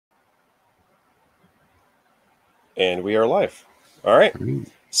And we are live. All right.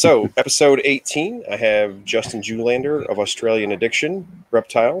 So, episode 18, I have Justin Julander of Australian Addiction,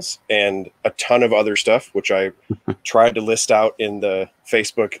 Reptiles, and a ton of other stuff, which I tried to list out in the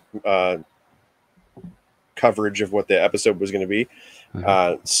Facebook coverage of what the episode was going to be.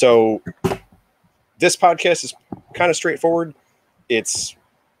 So, this podcast is kind of straightforward. It's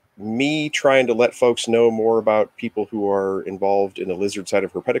me trying to let folks know more about people who are involved in the lizard side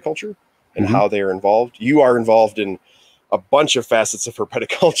of herpeticulture and how they are involved. You are involved in a bunch of facets of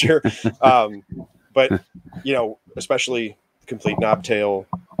herpeticulture, but especially Complete Knob-Tailed.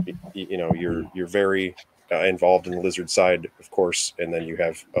 You're very involved in the lizard side, of course, and then you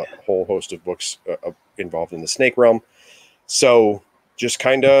have a whole host of books involved in the snake realm. So just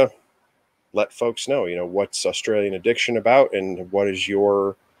kind of let folks know, what's Australian Addiction about, and what is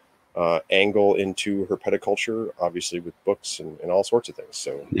your angle into herpeticulture, obviously with books and all sorts of things.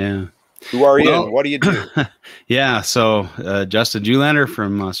 So yeah. Who are you and what do you do? Yeah, so Justin Julander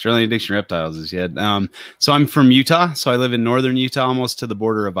from Australian Addiction Reptiles is yet. So I'm from Utah. So I live in northern Utah, almost to the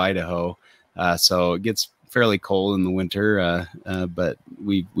border of Idaho. So it gets fairly cold in the winter, but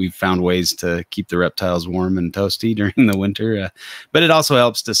we've found ways to keep the reptiles warm and toasty during the winter. But it also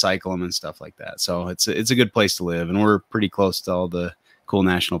helps to cycle them and stuff like that. So it's a good place to live, and we're pretty close to all the cool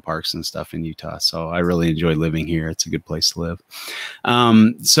national parks and stuff in Utah. So I really enjoy living here. It's a good place to live.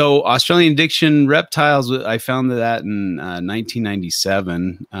 So Australian Addiction Reptiles, I founded that in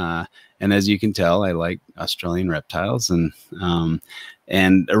 1997. And as you can tell, I like Australian reptiles. And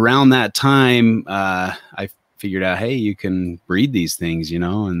around that time, I figured out, hey, you can breed these things,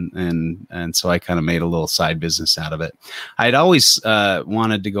 and so I kind of made a little side business out of it. I'd always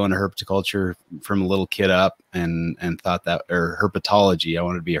wanted to go into herpeticulture from a little kid up, and thought that, or herpetology, I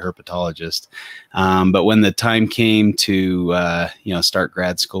wanted to be a herpetologist. But when the time came to start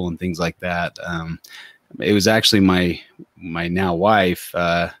grad school and things like that, it was actually my now wife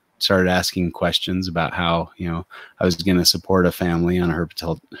started asking questions about how I was going to support a family on a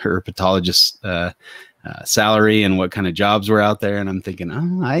herpetologist salary and what kind of jobs were out there. And I'm thinking,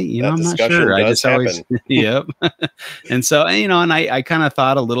 I'm not sure. I just always, yep. And so, and I kind of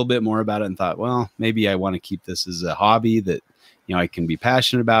thought a little bit more about it and thought, well, maybe I want to keep this as a hobby that, I can be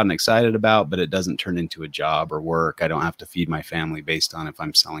passionate about and excited about, but it doesn't turn into a job or work. I don't have to feed my family based on if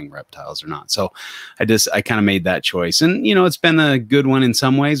I'm selling reptiles or not. So I kind of made that choice, and, it's been a good one in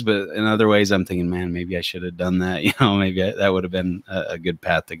some ways, but in other ways I'm thinking, man, maybe I should have done that. Maybe that would have been a good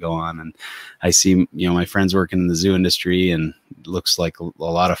path to go on. And I see, my friends working in the zoo industry, and it looks like a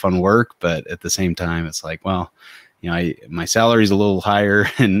lot of fun work, but at the same time, it's like, well, my salary is a little higher,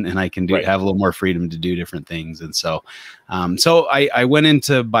 and I can have a little more freedom to do different things. And so, I went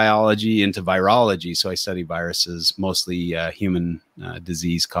into biology, into virology. So I study viruses, mostly human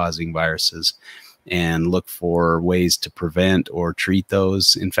disease causing viruses, and look for ways to prevent or treat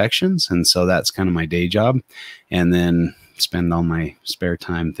those infections. And so that's kind of my day job. And then spend all my spare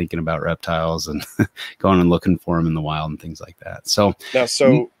time thinking about reptiles and going and looking for them in the wild and things like that. So now,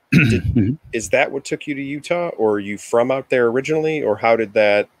 is that what took you to Utah, or are you from out there originally, or how did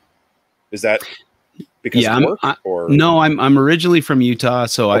that? Is that because of work? No, I'm originally from Utah,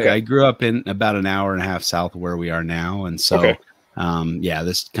 so okay. I grew up in about an hour and a half south of where we are now, and so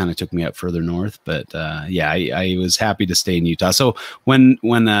this kind of took me up further north, but I was happy to stay in Utah. So when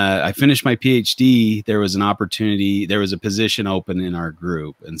I finished my PhD, there was an opportunity, there was a position open in our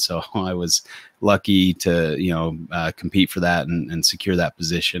group, and so I was lucky to compete for that and secure that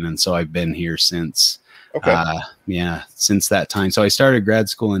position, and so I've been here since since that time. So I started grad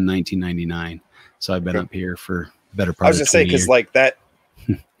school in 1999, so I've been up here for better part. I was gonna say, because like that,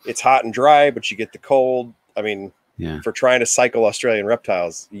 it's hot and dry, but you get the cold. I mean, for trying to cycle Australian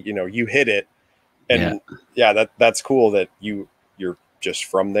reptiles, you hit it, and that's cool that you're just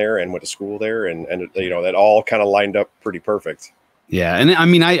from there and went to school there, and that all kind of lined up pretty perfect. Yeah. And I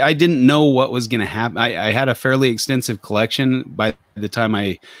mean, I didn't know what was going to happen. I had a fairly extensive collection by the time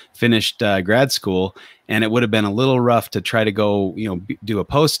I finished grad school, and it would have been a little rough to try to go, do a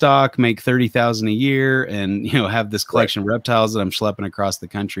postdoc, make $30,000 a year, and, have this collection of reptiles that I'm schlepping across the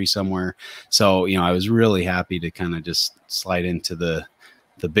country somewhere. So, I was really happy to kind of just slide into the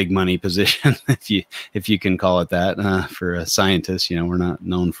big money position, if you can call it that, for a scientist. We're not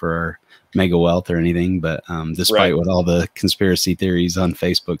known for our mega wealth or anything, but despite what all the conspiracy theories on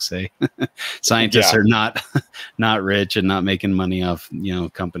Facebook say, scientists are not rich and not making money off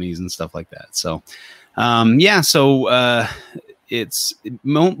companies and stuff like that. So it's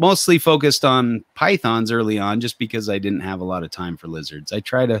mostly focused on pythons early on, just because I didn't have a lot of time for lizards. I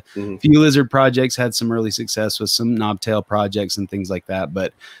tried a few lizard projects, had some early success with some knobtail projects and things like that,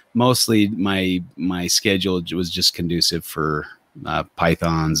 but mostly my schedule was just conducive for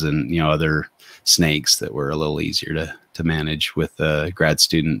pythons and, you know, other snakes that were a little easier to manage with a grad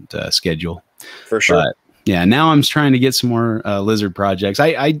student schedule. For sure. But yeah, now I'm trying to get some more lizard projects.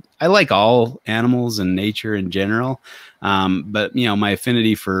 I like all animals and nature in general, but you know, my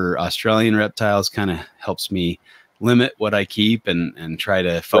affinity for Australian reptiles kind of helps me limit what I keep and try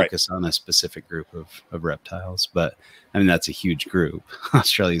to focus on a specific group of reptiles. But I mean, that's a huge group.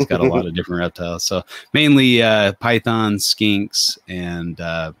 Australia's got a lot of different reptiles, so mainly pythons, skinks, and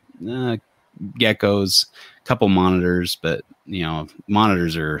geckos, a couple monitors. But you know,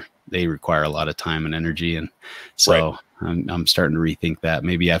 monitors they require a lot of time and energy. And so I'm starting to rethink that.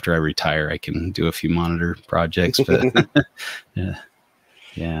 Maybe after I retire, I can do a few monitor projects, but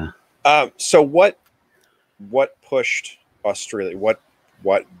yeah. So what pushed Australia? What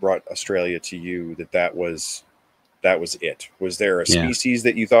brought Australia to you that was it? Was there a species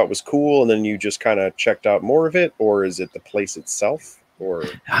that you thought was cool and then you just kind of checked out more of it, or is it the place itself? Or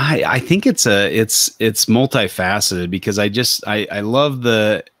I think it's multifaceted, because I love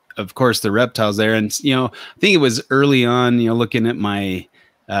of course, the reptiles there. And, you know, I think it was early on, you know, looking at my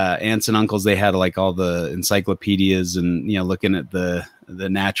aunts and uncles, they had like all the encyclopedias and, you know, looking at the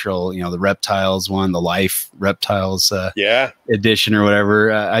natural, you know, the reptiles one, the life reptiles edition or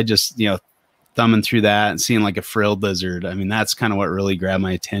whatever. I just, you know, thumbing through that and seeing like a frilled lizard. I mean, that's kind of what really grabbed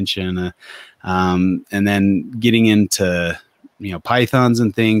my attention. And then getting into, you know, pythons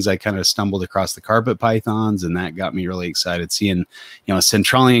and things, I kind of stumbled across the carpet pythons, and that got me really excited. Seeing, you know, a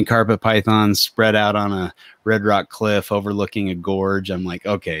Centralian carpet python spread out on a red rock cliff overlooking a gorge. I'm like,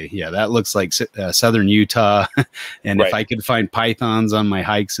 okay, yeah, that looks like southern Utah. And if I could find pythons on my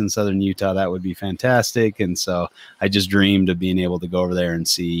hikes in southern Utah, that would be fantastic. And so I just dreamed of being able to go over there and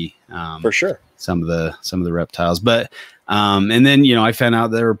see for sure some of the reptiles. But and then, you know, I found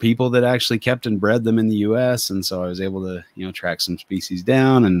out there were people that actually kept and bred them in the US. And so I was able to, you know, track some species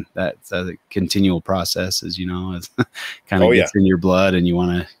down, and that's a continual process, as you know, it kind of gets in your blood and you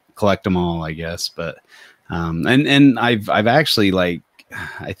want to collect them all, I guess. But, and I've actually, like,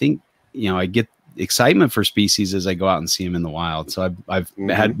 I think, you know, I get excitement for species as I go out and see them in the wild. So I've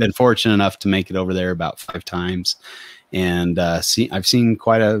been fortunate enough to make it over there about 5 times. And I've seen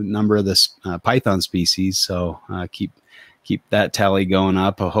quite a number of this python species. So keep that tally going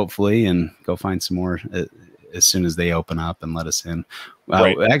up, hopefully, and go find some more as soon as they open up and let us in.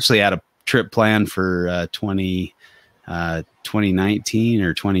 I actually had a trip planned for 2019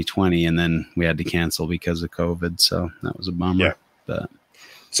 or 2020, and then we had to cancel because of COVID. So that was a bummer. Yeah. But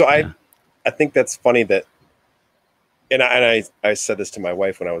so I think that's funny that, and I said this to my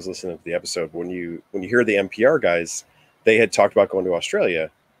wife when I was listening to the episode, when you hear the MPR guys, they had talked about going to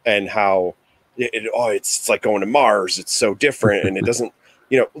Australia and how it's like going to Mars. It's so different. And it doesn't,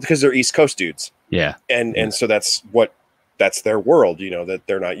 you know, because they're East Coast dudes. Yeah. And so that's their world, you know, that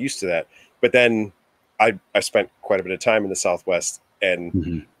they're not used to that. But then I spent quite a bit of time in the Southwest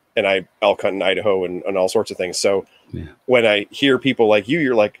and I elk hunt in Idaho and all sorts of things. So when I hear people like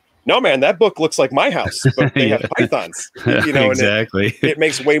you're like, no, man, that book looks like my house, but they have pythons, you know, exactly. And it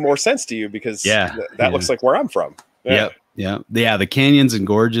makes way more sense to you because that looks like where I'm from. Yeah. The canyons and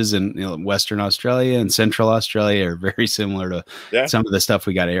gorges in, you know, Western Australia and Central Australia are very similar to some of the stuff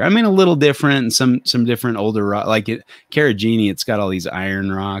we got here. I mean, a little different, and some different older rock, like Carragini, it's got all these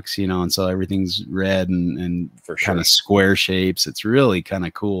iron rocks, you know, and so everything's red and kind of square shapes. It's really kind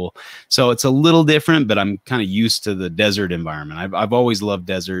of cool. So it's a little different, but I'm kind of used to the desert environment. I've always loved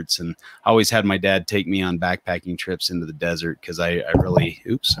deserts, and I always had my dad take me on backpacking trips into the desert because I really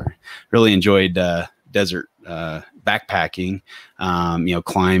enjoyed desert backpacking, you know,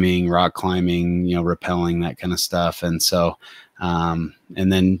 climbing, rock climbing, you know, rappelling, that kind of stuff. And so,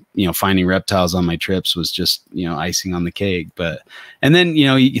 and then, you know, finding reptiles on my trips was just, you know, icing on the cake. But, and then, you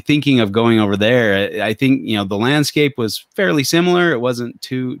know, thinking of going over there, I think, you know, the landscape was fairly similar. It wasn't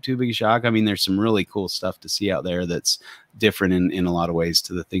too big a shock. I mean, there's some really cool stuff to see out there that's different in a lot of ways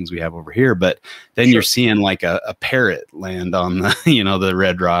to the things we have over here. But then you're seeing like a parrot land on the, you know, the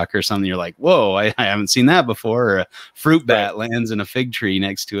red rock or something. You're like, whoa, I haven't seen that before. Or a fruit bat lands in a fig tree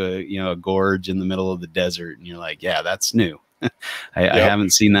next to a gorge in the middle of the desert. And you're like, yeah, that's new. I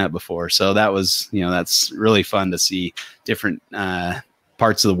haven't seen that before. So that was, you know, that's really fun to see different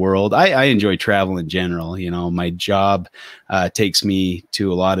parts of the world. I enjoy travel in general. You know, my job takes me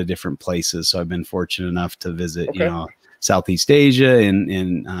to a lot of different places. So I've been fortunate enough to visit, you know, Southeast Asia,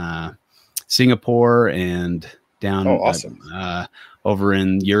 in Singapore, and down awesome. over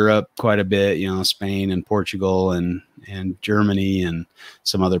in Europe quite a bit, Spain and Portugal and Germany and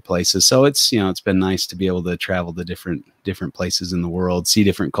some other places. So it's, it's been nice to be able to travel to different places in the world, see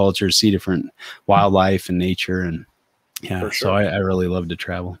different cultures, see different wildlife and nature. And yeah, For sure. so I really love to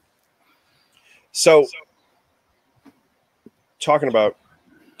travel. So talking about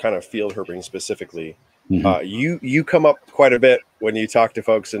kind of field herping specifically, you come up quite a bit when you talk to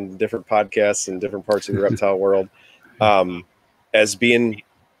folks in different podcasts in different parts of the reptile world, as being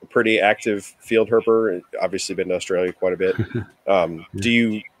a pretty active field herper. Obviously been to Australia quite a bit. Do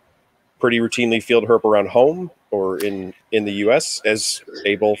you pretty routinely field herp around home or in the US as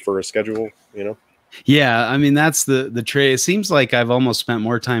able for a schedule, Yeah, I mean, that's the trade. It seems like I've almost spent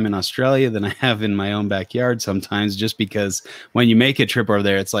more time in Australia than I have in my own backyard sometimes, just because when you make a trip over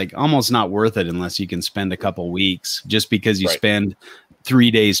there, it's like almost not worth it unless you can spend a couple weeks, just because you spend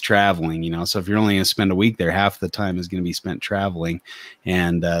 3 days traveling, So if you're only going to spend a week there, half the time is going to be spent traveling,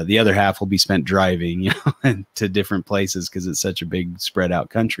 and the other half will be spent driving, to different places because it's such a big spread out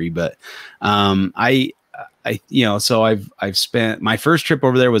country. But so I've spent, my first trip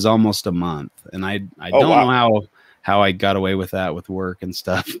over there was almost a month, and I don't know how I got away with that with work and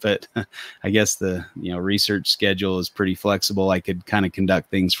stuff, but I guess the, research schedule is pretty flexible. I could kind of conduct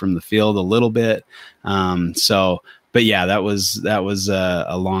things from the field a little bit. But yeah, that was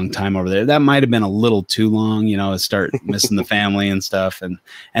a long time over there. That might've been a little too long, start missing the family and stuff.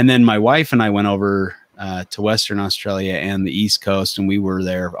 And then my wife and I went over to Western Australia and the East Coast, and we were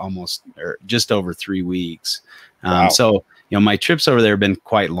there just over 3 weeks. Wow. So, my trips over there have been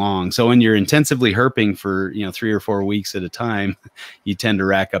quite long. So when you're intensively herping for, 3 or 4 weeks at a time, you tend to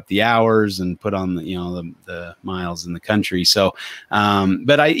rack up the hours and put on the miles in the country. So,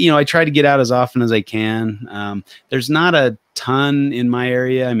 but I try to get out as often as I can. There's not a ton in my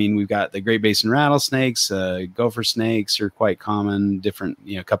area. I mean, we've got the Great Basin rattlesnakes, gopher snakes are quite common, different,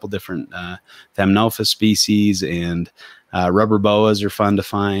 a couple different Thamnophis species, and rubber boas are fun to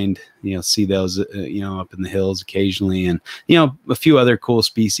find, see those, up in the hills occasionally, and, a few other cool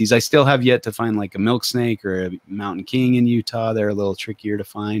species. I still have yet to find like a milk snake or a mountain king in Utah. They're a little trickier to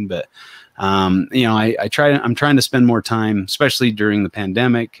find, but, I'm trying to spend more time, especially during the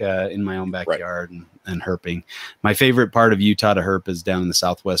pandemic, in my own backyard and herping. My favorite part of Utah to herp is down in the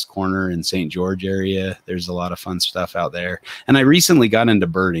southwest corner in St. George area. There's a lot of fun stuff out there. And I recently got into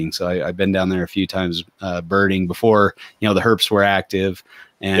birding. So I've been down there a few times birding before, the herps were active.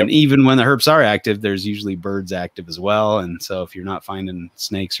 And even when the herps are active, there's usually birds active as well. And so if you're not finding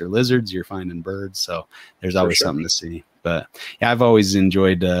snakes or lizards, you're finding birds. So there's always something to see. But yeah, I've always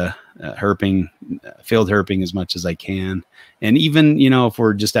enjoyed herping, field herping as much as I can. And even, if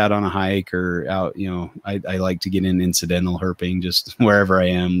we're just out on a hike or out, I like to get in incidental herping just wherever I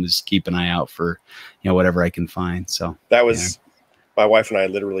am, just keep an eye out for, whatever I can find. So that was my wife and I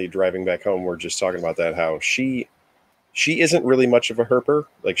literally driving back home. We're just talking about that, how she isn't really much of a herper.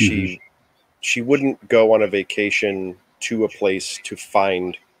 Like she wouldn't go on a vacation to a place to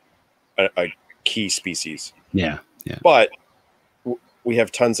find a key species. Yeah. But we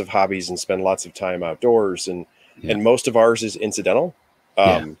have tons of hobbies and spend lots of time outdoors, and most of ours is incidental.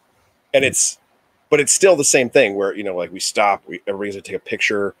 And it's still the same thing where, like we stop, everybody's gonna take a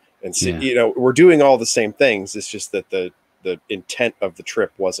picture and see, we're doing all the same things. It's just that the intent of the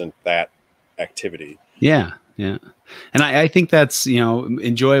trip wasn't that activity. Yeah. And I think that's,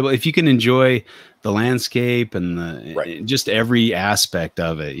 enjoyable. If you can enjoy the landscape and just every aspect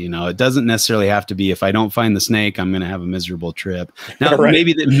of it, it doesn't necessarily have to be, if I don't find the snake, I'm going to have a miserable trip. Now,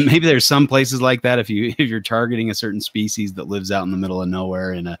 maybe there's some places like that. If you're targeting a certain species that lives out in the middle of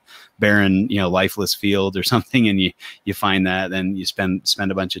nowhere in a barren, lifeless field or something, and you find that, then you spend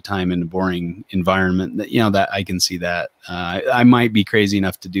a bunch of time in a boring environment, that, that I can see that. I might be crazy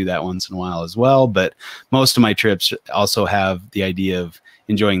enough to do that once in a while as well, but most of my trips also have the idea of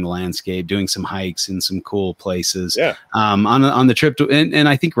enjoying the landscape, doing some hikes in some cool places. On the trip to, and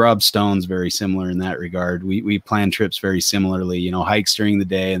I think Rob Stone's very similar in that regard. We plan trips very similarly, hikes during the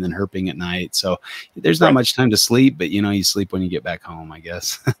day and then herping at night. So there's not much time to sleep, but you sleep when you get back home, I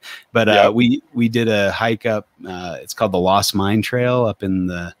guess. But we did a hike up, it's called the Lost Mine Trail up in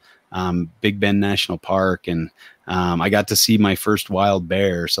the Big Bend National Park, and I got to see my first wild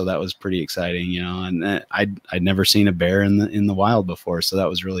bear, so that was pretty exciting, and I'd never seen a bear in the wild before, so that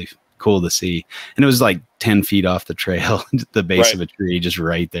was really cool to see. And it was like 10 feet off the trail, the base of a tree, just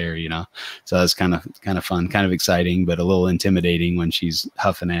right there, so that was kind of fun, kind of exciting, but a little intimidating when she's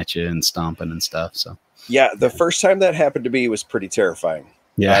huffing at you and stomping and stuff. So the first time that happened to me was pretty terrifying.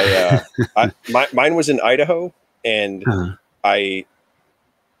 Mine was in Idaho, and the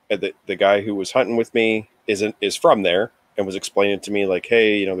guy who was hunting with me, is from there and was explaining to me like,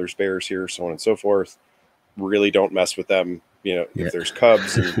 hey, you know, there's bears here, so on and so forth. Really don't mess with them. You know, if there's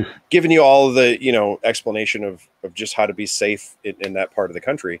cubs, and giving you all of the, you know, explanation of just how to be safe in that part of the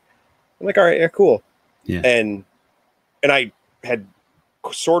country. I'm like, all right, yeah, cool. Yeah. And I had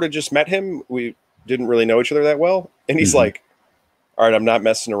sort of just met him. We didn't really know each other that well. And he's like, all right, I'm not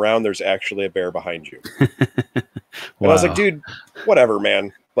messing around. There's actually a bear behind you. And I was like, dude, whatever,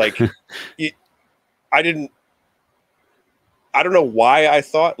 man. Like, I don't know why I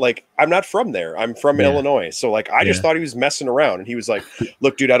thought, like, I'm not from there. I'm from Illinois. So like, I just thought he was messing around, and he was like,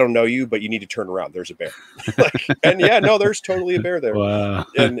 look, dude, I don't know you, but you need to turn around. There's a bear. Like, and yeah, no, there's totally a bear there. Wow.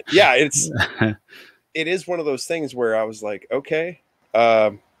 And yeah, it is one of those things where I was like, okay,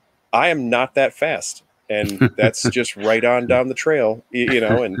 I am not that fast. And that's just right on down the trail, you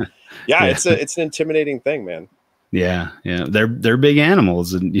know? And yeah, it's an intimidating thing, man. Yeah, they're big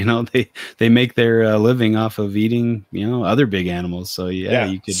animals, and you know they make their living off of eating, you know, other big animals. So yeah,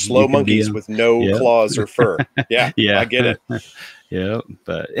 you could slow monkeys with no claws or fur. Yeah, I get it. Yeah,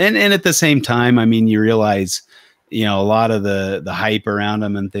 but and at the same time, I mean, you realize, you know, a lot of the hype around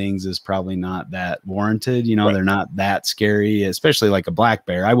them and things is probably not that warranted. You know, they're not that scary, especially like a black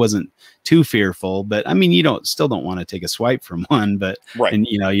bear. I wasn't too fearful, but I mean, you still don't want to take a swipe from one, but and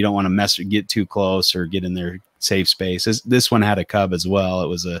you know, you don't want to get too close or get in their safe space. This one had a cub as well. It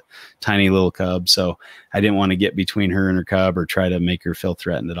was a tiny little cub, so I didn't want to get between her and her cub or try to make her feel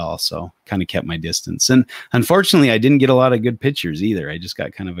threatened at all. So kind of kept my distance. And unfortunately, I didn't get a lot of good pictures either. I just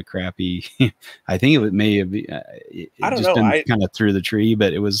got kind of a crappy. I think it may have. I don't know. I kind of through the tree,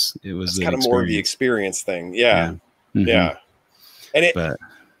 but it was kind of more of the experience thing. Yeah. And but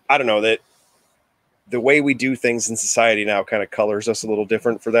I don't know, that the way we do things in society now kind of colors us a little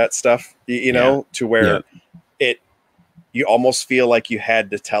different for that stuff, you know, to where you almost feel like you had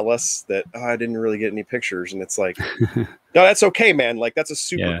to tell us that, oh, I didn't really get any pictures. And it's like, no, that's okay, man. Like, that's a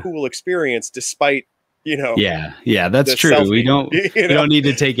super cool experience despite, you know. Yeah, that's true. Selfie, we don't need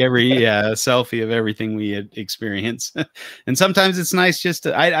to take every selfie of everything we had experienced. And sometimes it's nice just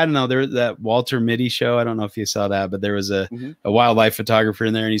to, I don't know, there that Walter Mitty show. I don't know if you saw that, but there was a wildlife photographer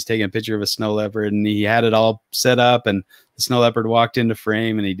in there, and he's taking a picture of a snow leopard, and he had it all set up, and the snow leopard walked into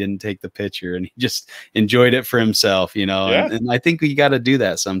frame, and he didn't take the picture, and he just enjoyed it for himself, you know. And I think we got to do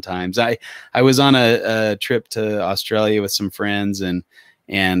that sometimes. I was on a trip to Australia with some friends, and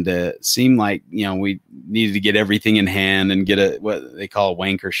it seemed like, you know, we needed to get everything in hand and get what they call a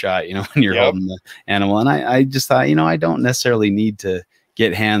wanker shot, you know, when you're holding the animal. And I just thought, you know, I don't necessarily need to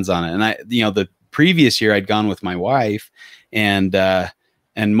get hands on it. And you know, the previous year I'd gone with my wife,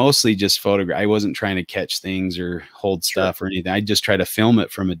 and mostly just photograph. I wasn't trying to catch things or hold stuff or anything. I just try to film it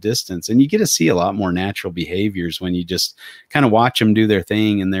from a distance, and you get to see a lot more natural behaviors when you just kind of watch them do their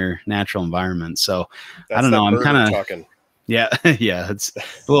thing in their natural environment. So I don't know. I'm kind of talking. Yeah, it's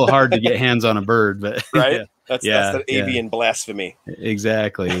a little hard to get hands on a bird, but that's the avian blasphemy.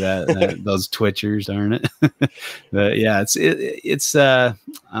 Exactly, that those twitchers, aren't it? But yeah, it's so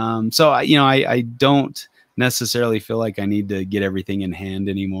you know, I don't necessarily feel like I need to get everything in hand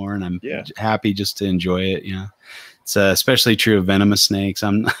anymore, and I'm happy just to enjoy it. You know, it's especially true of venomous snakes.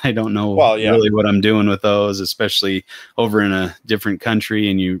 I don't know really what I'm doing with those, especially over in a different country,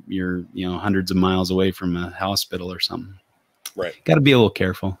 and you're you know, hundreds of miles away from a hospital or something. Right. Got to be a little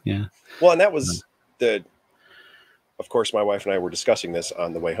careful. Yeah. Well, and that was of course, my wife and I were discussing this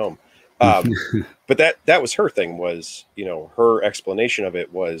on the way home. But that was her thing, was, you know, her explanation of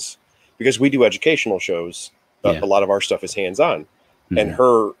it was because we do educational shows. A lot of our stuff is hands-on, and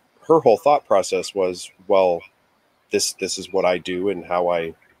her whole thought process was, well, this is what I do and how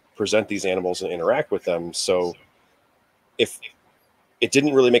I present these animals and interact with them. So if it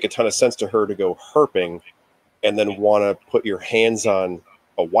didn't really make a ton of sense to her to go herping and then want to put your hands on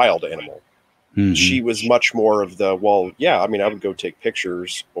a wild animal. She was much more of the, well, yeah, I mean, I would go take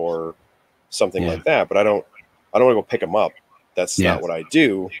pictures or something like that, but I don't want to go pick them up. That's not what I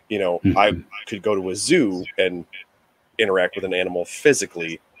do. You know, I could go to a zoo and interact with an animal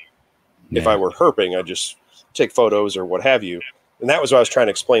physically. If I were herping, I'd just take photos or what have you. And that was what I was trying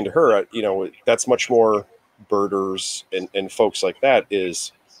to explain to her. You know, that's much more birders and folks like that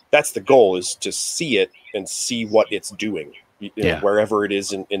that's the goal, is to see it and see what it's doing, you know, wherever it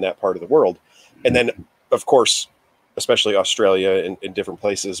is in that part of the world. And then, of course, especially Australia and different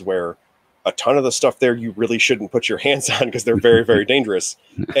places where a ton of the stuff there you really shouldn't put your hands on because they're very, very dangerous.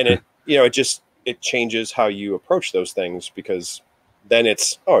 And it changes how you approach those things, because then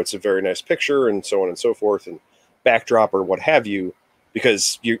it's a very nice picture and so on and so forth, and backdrop or what have you,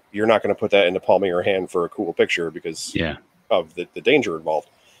 because you're not going to put that in the palm of your hand for a cool picture because of the danger involved.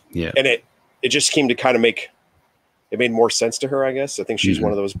 Yeah. And it just came to kind of it made more sense to her, I guess. I think she's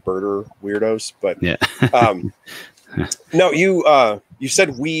one of those birder weirdos, but yeah. No, you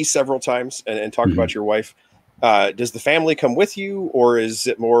said we several times and talked about your wife. Does the family come with you, or is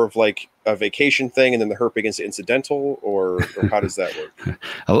it more of like a vacation thing and then the herping is incidental, or how does that work?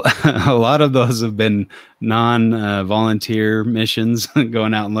 A lot of those have been non-volunteer missions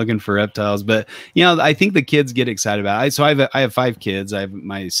going out and looking for reptiles, but you know, I think the kids get excited about it. So I have 5 kids.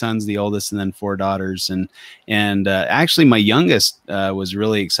 My son's the oldest and then 4 daughters, and actually my youngest was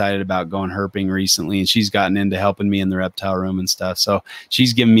really excited about going herping recently, and she's gotten into helping me in the reptile room and stuff. So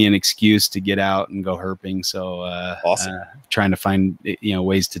she's given me an excuse to get out and go herping. So awesome. Trying to find, you know,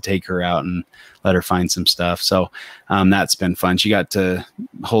 ways to take her out and let her find some stuff. So that's been fun. She got to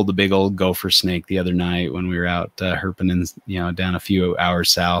hold the big old gopher snake the other night when we were out herping in, you know, down a few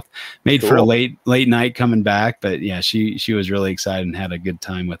hours south. Made for a late night coming back, but yeah, she was really excited and had a good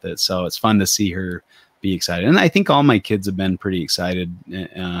time with it. So it's fun to see her be excited. And I think all my kids have been pretty excited.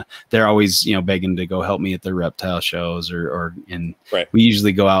 They're always, you know, begging to go help me at the reptile shows we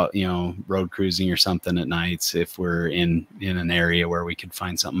usually go out, you know, road cruising or something at nights if we're in an area where we could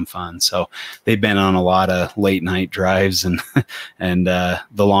find something fun. So they've been on a lot of late night drives and the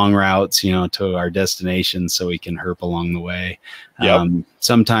long routes, you know, to our destinations so we can herp along the way. Yep.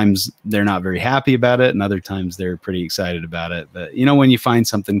 Sometimes they're not very happy about it, and other times they're pretty excited about it. But you know, when you find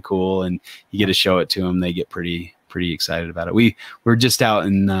something cool and you get to show it to them, they get pretty excited about it. We're just out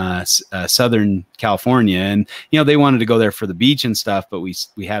in Southern California, and you know, they wanted to go there for the beach and stuff, but we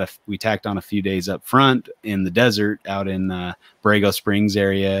tacked on a few days up front in the desert out in Borrego Springs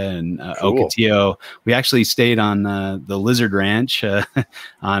area and cool. Ocotillo. We actually stayed on the Lizard Ranch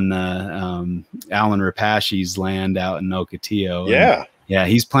on Alan Rapashi's land out in Ocotillo. Yeah. Yeah,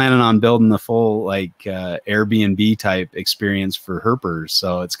 he's planning on building the full like Airbnb type experience for herpers.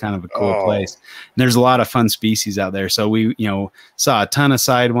 So it's kind of a cool place. And there's a lot of fun species out there. So we, you know, saw a ton of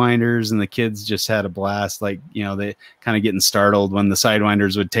sidewinders, and the kids just had a blast. Like, you know, they kind of getting startled when the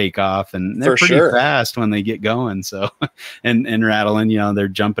sidewinders would take off, and they're pretty fast when they get going. So and rattling, you know, they're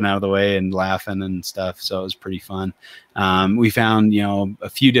jumping out of the way and laughing and stuff. So it was pretty fun. We found, you know, a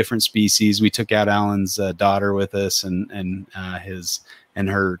few different species. We took out Alan's daughter with us, and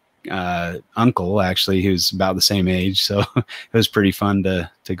her uncle, actually, who's about the same age. So it was pretty fun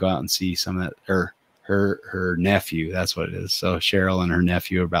to go out and see some of that, or her nephew. That's what it is. So Cheryl and her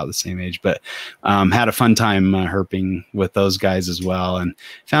nephew are about the same age, but had a fun time herping with those guys as well, and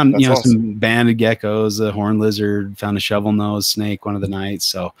found some banded geckos, a horned lizard, found a shovel nose snake one of the nights.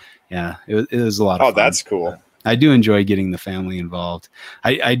 So yeah, it was a lot of fun. That's cool. I do enjoy getting the family involved.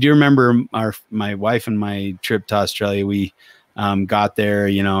 I do remember my wife and my trip to Australia. We got there,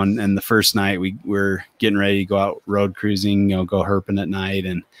 you know, and the first night we were getting ready to go out road cruising, you know, go herping at night,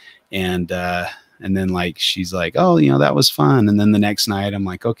 and then like she's like, oh, you know, that was fun. And then the next night I'm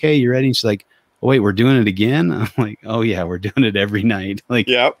like, okay, you ready? And she's like, oh, wait, we're doing it again? I'm like, oh yeah, we're doing it every night. Like,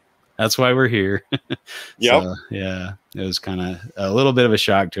 yep. That's why we're here. Yep. So, yeah, it was kind of a little bit of a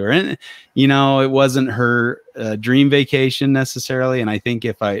shock to her, and you know, it wasn't her dream vacation necessarily. And I think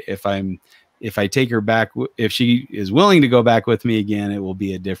if I take her back, if she is willing to go back with me again, it will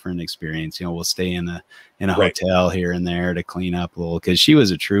be a different experience. You know, we'll stay in a hotel here and there to clean up a little, because she was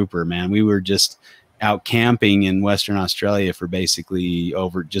a trooper, man. We were just out camping in Western Australia for basically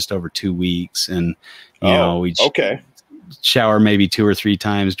just over 2 weeks, and you know, we shower maybe 2 or 3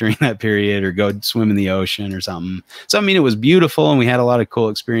 times during that period, or go swim in the ocean or something. So I mean, it was beautiful, and we had a lot of cool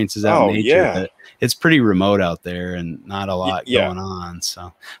experiences out in nature, but it's pretty remote out there and not a lot going on.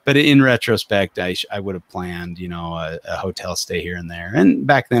 So, but in retrospect, I would have planned, you know, a hotel stay here and there, and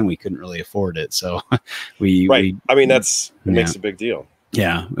back then we couldn't really afford it. So we I mean, it makes a big deal.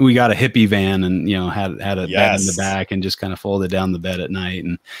 Yeah, we got a hippie van, and you know, had a bed in the back, and just kind of folded down the bed at night,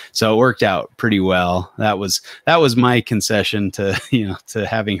 and so it worked out pretty well. That was my concession to, you know, to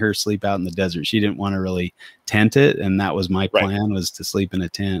having her sleep out in the desert. She didn't want to really tent it, and that was my plan, was to sleep in a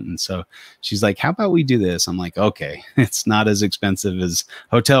tent. And so she's like, how about we do this? I'm like, okay, it's not as expensive as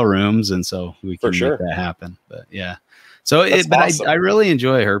hotel rooms, and so we can make that happen. But yeah. So awesome. I really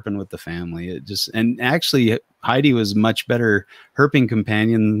enjoy herping with the family. And actually Heidi was much better herping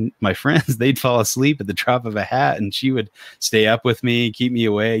companion than my friends. They'd fall asleep at the drop of a hat, and she would stay up with me, keep me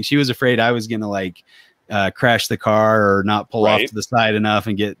awake. She was afraid I was going to like crash the car or not pull off to the side enough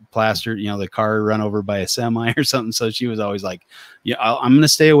and get plastered, you know, the car run over by a semi or something. So she was always like, yeah, I'm going to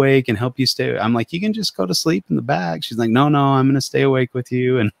stay awake and help you stay. I'm like, you can just go to sleep in the back. She's like, no, I'm going to stay awake with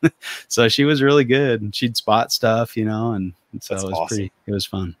you. And so she was really good, and she'd spot stuff, you know, and so it was it was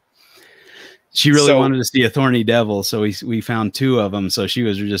fun. She really wanted to see a thorny devil, so we found 2 of them. So she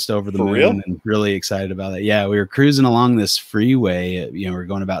was just over the moon and really excited about it. Yeah, we were cruising along this freeway. You know, we're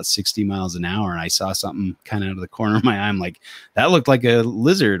going about 60 miles an hour, and I saw something kind of out of the corner of my eye. I'm like, that looked like a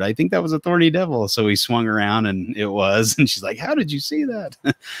lizard. I think that was a thorny devil. So we swung around, and it was. And she's like, "How did you see that?"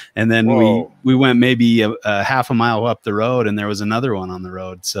 And then we went maybe a half a mile up the road, and there was another one on the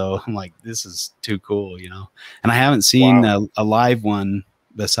road. So I'm like, this is too cool, you know. And I haven't seen a live one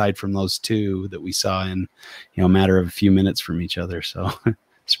aside from those 2 that we saw in, you know, a matter of a few minutes from each other. So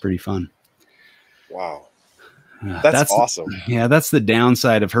it's pretty fun. Wow. That's awesome. Yeah. That's the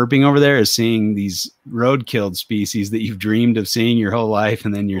downside of herping over there, is seeing these road killed species that you've dreamed of seeing your whole life.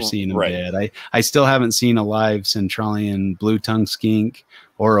 And then you're seeing them dead. I still haven't seen a live Centralian blue-tongued skink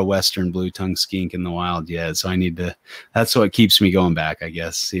or a Western blue-tongued skink in the wild yet. So I need to, that's what keeps me going back, I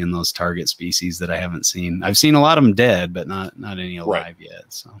guess, seeing those target species that I haven't seen. I've seen a lot of them dead, but not any alive yet.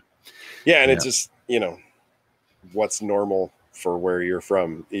 So yeah. And it's just, you know, what's normal for where you're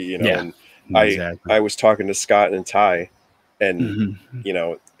from, you know, and I was talking to Scott and Ty, and you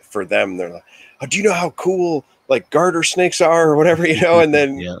know, for them, they're like, "Oh, do you know how cool like garter snakes are or whatever?" You know, and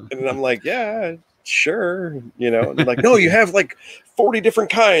then and I'm like, "Yeah, sure," you know, and like, "No, you have like 40 different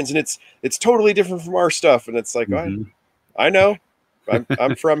kinds, and it's totally different from our stuff," and it's like, I know,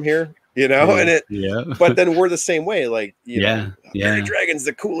 I'm from here, you know, and but then we're the same way, like, you know, Prairie Dragon's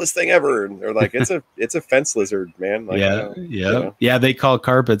the coolest thing ever, and they're like, it's a fence lizard, man. Like, you know? They call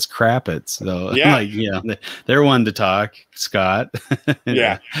carpets crappets, though. Like, they're one to talk, Scott.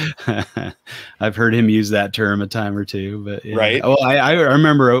 I've heard him use that term a time or 2, but well, I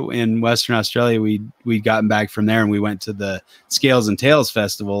remember in Western Australia, we'd gotten back from there, and we went to the Scales and Tails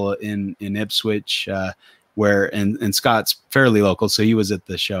Festival in Ipswich, where and Scott's fairly local, so he was at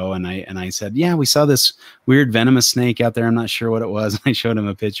the show, and I said, yeah, we saw this weird venomous snake out there. I'm not sure what it was. And I showed him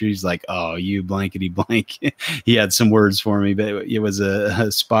a picture. He's like, oh, you blankety blank. He had some words for me, but it was a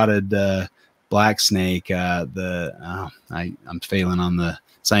spotted black snake. I'm failing on the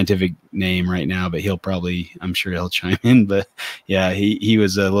scientific name right now, but I'm sure he'll chime in. But yeah, he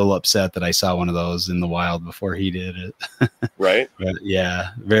was a little upset that I saw one of those in the wild before he did it. Right. But yeah,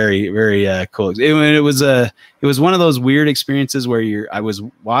 very, very cool. It was one of those weird experiences where I was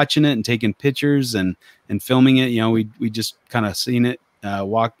watching it and taking pictures and filming it. You know, we just kind of seen it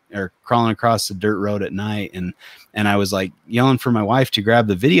walk or crawling across the dirt road at night, and I was like yelling for my wife to grab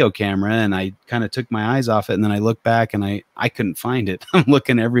the video camera, and I kind of took my eyes off it, and then I looked back and I couldn't find it. I'm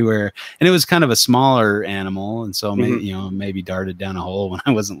looking everywhere, and it was kind of a smaller animal, and so maybe darted down a hole when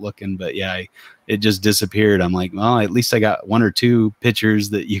I wasn't looking, but yeah, it just disappeared. I'm like, well, at least I got 1 or 2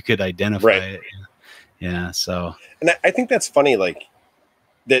 pictures that you could identify it. Yeah. So, and I think that's funny, like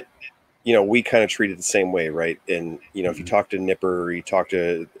that. You know, we kind of treat it the same way, right? And, you know, if you talk to Nipper or you talk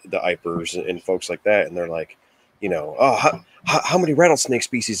to the Ipers and folks like that, and they're like, you know, oh, how many rattlesnake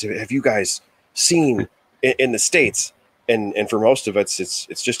species have you guys seen in the States? And for most of us,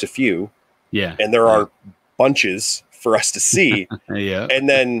 it's just a few. Yeah. And there are bunches for us to see. And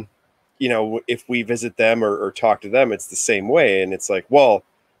then, you know, if we visit them or talk to them, it's the same way. And it's like, well,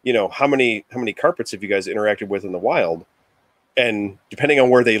 you know, how many carpets have you guys interacted with in the wild? And depending on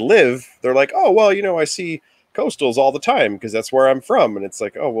where they live, they're like, oh, well, you know, I see coastals all the time because that's where I'm from. And it's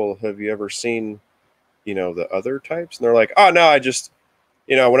like, oh, well, have you ever seen, you know, the other types? And they're like, oh, no, I just,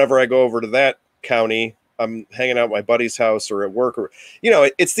 you know, whenever I go over to that county, I'm hanging out at my buddy's house or at work, or, you know,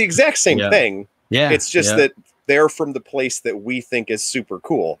 it's the exact same thing. Yeah. It's just that they're from the place that we think is super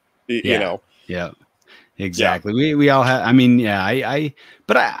cool, you know? Yeah. Exactly. We all have, I mean,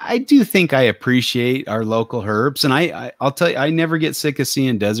 but I do think I appreciate our local herbs, and I'll tell you, I never get sick of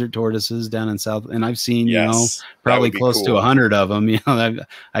seeing desert tortoises down in South, and I've seen, you know, probably close to 100 of them, you know,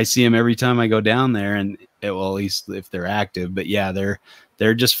 I see them every time I go down there, and at least if they're active, but yeah,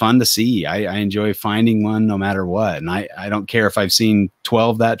 they're just fun to see. I enjoy finding one no matter what. And I don't care if I've seen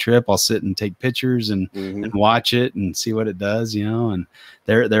 12 that trip, I'll sit and take pictures and watch it and see what it does, you know, and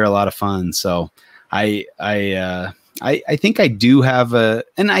they're a lot of fun. So I think I do have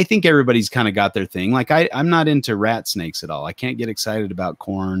and I think everybody's kind of got their thing. Like I'm not into rat snakes at all. I can't get excited about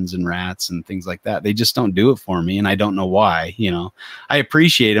corns and rats and things like that. They just don't do it for me. And I don't know why, you know. I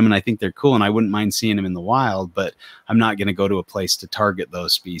appreciate them and I think they're cool and I wouldn't mind seeing them in the wild, but I'm not going to go to a place to target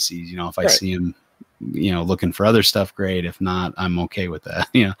those species. You know, if I see them looking for other stuff, great. If not, I'm okay with that.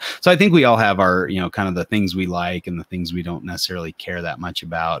 So I think we all have our, kind of the things we like and the things we don't necessarily care that much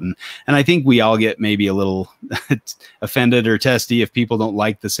about. And I think we all get maybe a little offended or testy if people don't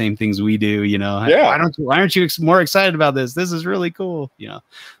like the same things we do, Yeah. Why aren't you more excited about this? This is really cool.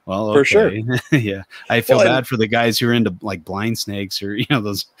 Well, okay. For sure. Yeah. I feel bad for the guys who are into like blind snakes or,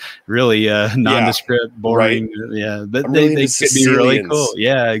 those really nondescript, boring. Right. Yeah. But they could be really cool.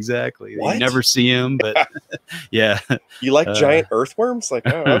 Yeah, exactly. What? You never see them, but yeah. You like giant earthworms? Like,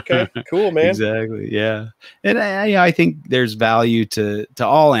 oh, okay, cool, man. Exactly. Yeah. And I think there's value to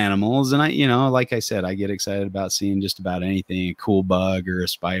all animals. And like I said, I get excited about seeing just about anything. A cool bug or a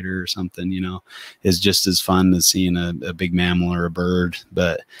spider or something, is just as fun as seeing a big mammal or a bird.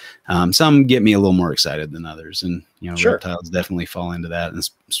 But some get me a little more excited than others. And, sure. Reptiles definitely fall into that, and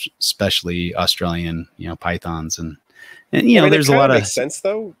especially Australian, pythons. And there's a lot of makes sense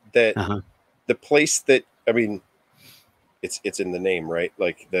though, that the place that, I mean, it's in the name, right?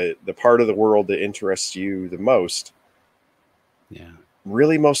 Like the part of the world that interests you the most. Yeah.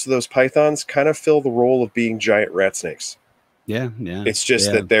 Really, most of those pythons kind of fill the role of being giant rat snakes. Yeah. Yeah. It's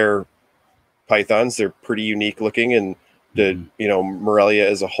just that they're pythons. They're pretty unique looking, and the, Morelia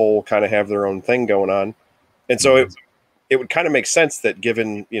as a whole kind of have their own thing going on. And so it would kind of make sense that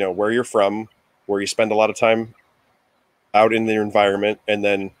given, where you're from, where you spend a lot of time out in their environment, and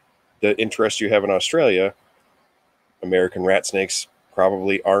then the interest you have in Australia, American rat snakes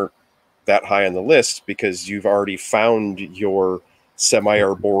probably aren't that high on the list because you've already found your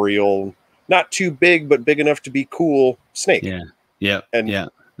semi-arboreal, not too big, but big enough to be cool snake. Yeah. Yeah. And yeah.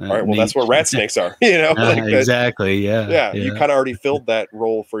 All right, well, that's what rat snakes are, like exactly. Yeah. You kind of already filled that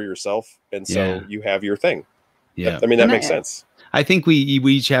role for yourself. And so you have your thing. Yeah. I mean, that makes sense. I think we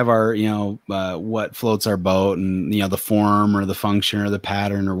each have our, what floats our boat, and, the form or the function or the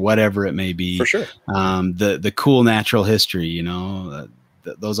pattern or whatever it may be. For sure. The cool natural history,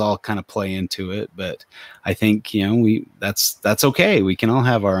 those all kind of play into it. But I think, that's okay. We can all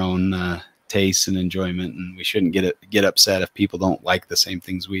have our own tastes and enjoyment, and we shouldn't get upset if people don't like the same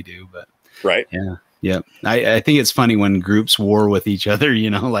things we do. But right. Yeah. Yeah. I think it's funny when groups war with each other,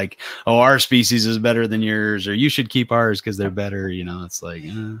 like, oh, our species is better than yours, or you should keep ours because they're better. It's like,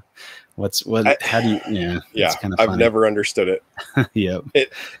 how do you, yeah. It's kind of funny. I've never understood it. Yeah.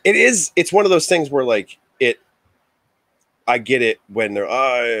 It's one of those things where like I get it when they're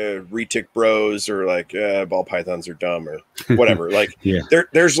retic bros, or like ball pythons are dumb or whatever. Like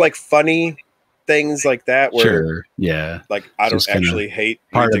there's like funny things like that where like I don't actually hate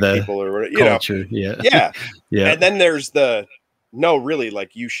part of the people or whatever, culture. Yeah. And then there's no, really,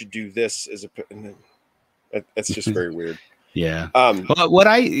 like you should do this as it's just very weird. Yeah. But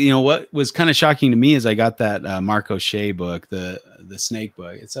what was kind of shocking to me is I got that Mark O'Shea book, the snake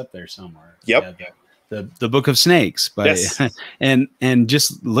book. It's up there somewhere. Yep. Yeah, the Book of Snakes, and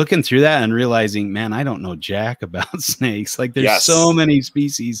just looking through that and realizing, man, I don't know jack about snakes. Like there's so many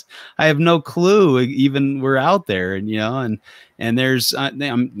species, I have no clue even we're out there, and there's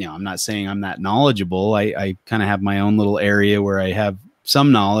I'm not saying I'm that knowledgeable. I kind of have my own little area where I have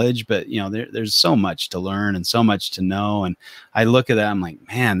some knowledge, but there's so much to learn and so much to know. And I look at that, I'm like,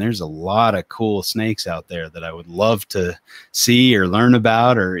 man, there's a lot of cool snakes out there that I would love to see or learn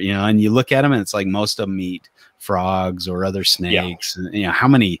about, or, and you look at them and it's like most of them eat frogs or other snakes. And, how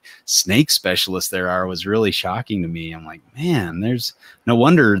many snake specialists there are was really shocking to me. I'm like, man, there's no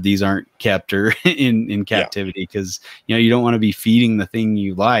wonder these aren't kept or in captivity, because, you don't want to be feeding the thing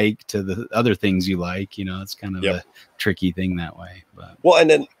you like to the other things you like. It's kind of a tricky thing that way. But well, and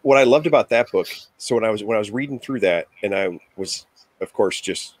then what I loved about that book, so when I was reading through that, and I was, of course,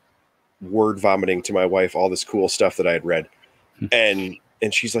 just word vomiting to my wife all this cool stuff that I had read, and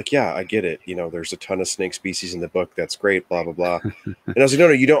she's like, yeah, I get it. There's a ton of snake species in the book. That's great, blah, blah, blah. And I was like, no,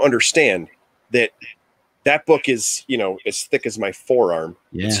 you don't understand that book is, as thick as my forearm.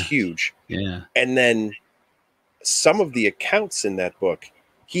 Yeah. It's huge. Yeah. And then some of the accounts in that book,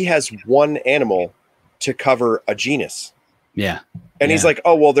 he has one animal to cover a genus. Yeah. And he's like,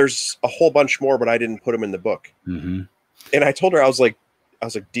 oh, well, there's a whole bunch more, but I didn't put them in the book. Mm-hmm. And I told her, I was like,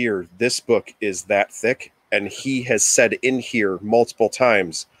 dear, this book is that thick. And he has said in here multiple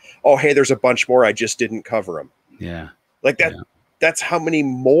times, oh, hey, there's a bunch more. I just didn't cover them. Yeah. Like that. Yeah. That's how many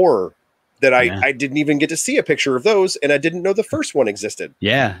more that I didn't even get to see a picture of those. And I didn't know the first one existed.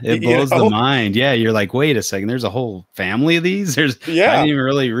 Yeah. It blows the mind. Yeah. You're like, wait a second. There's a whole family of these. I didn't even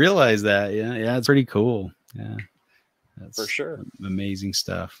really realize that. Yeah. Yeah. It's pretty cool. Yeah. That's for sure amazing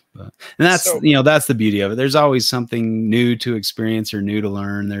stuff. And that's, that's the beauty of it. There's always something new to experience or new to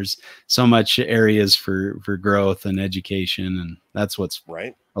learn. There's so much areas for growth and education. And that's what's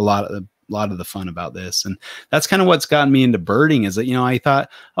right. A lot of lot of the fun about this. And that's kind of what's gotten me into birding, is that, you know, I thought,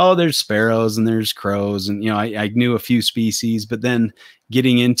 oh, there's sparrows and there's crows, and, you know, I knew a few species, but then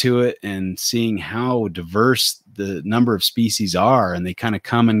getting into it and seeing how diverse the number of species are, and they kind of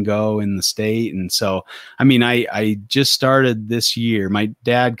come and go in the state. And so, I mean, I just started this year. My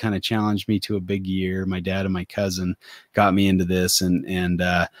dad kind of challenged me to a big year. My dad and my cousin got me into this, and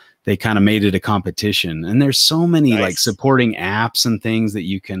they kind of made it a competition. And there's so many like supporting apps and things that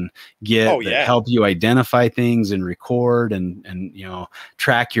you can get that help you identify things and record and, you know,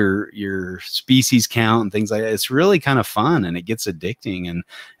 track your species count and things like that. It's really kind of fun, and it gets addicting. And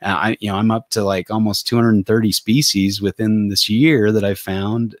I'm up to like almost 230 species within this year that I've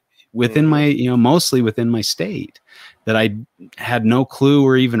found within my, you know, mostly within my state, that I had no clue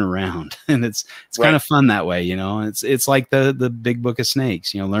were even around. And it's kind of fun that way, you know. It's like the big book of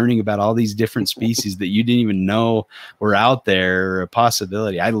snakes, you know, learning about all these different species that you didn't even know were out there, or a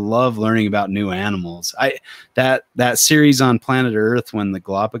possibility. I love learning about new animals. That series on Planet Earth, when the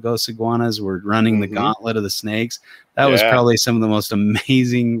Galapagos iguanas were running the gauntlet of the snakes, that was probably some of the most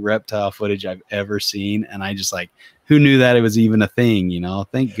amazing reptile footage I've ever seen. And I just like, who knew that it was even a thing, you know?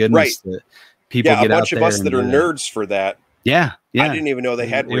 Thank goodness that people get out there. A bunch of us that are nerds for that. Yeah. I didn't even know they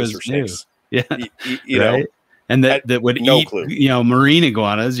had racer snakes. Yeah. You know, and that would eat, you know, marine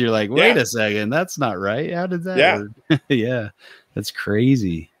iguanas. You're like, wait a second, that's not right. How did that work? Yeah. That's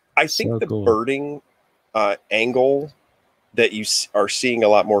crazy. I think the birding angle that you are seeing a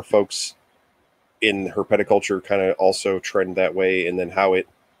lot more folks in herpeticulture kind of also trend that way. And then how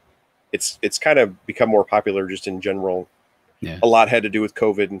it's kind of become more popular just in general. Yeah. A lot had to do with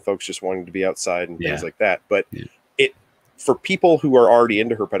COVID and folks just wanting to be outside and things like that. But for people who are already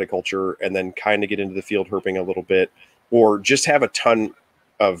into herpeticulture and then kind of get into the field herping a little bit, or just have a ton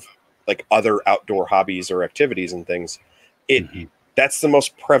of like other outdoor hobbies or activities and things, that's the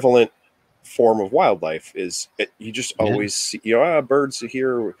most prevalent form of wildlife. You just always see, you know, birds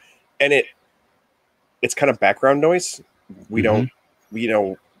here, and it's kind of background noise. We don't, you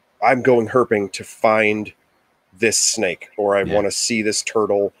know, I'm going herping to find this snake, or I want to see this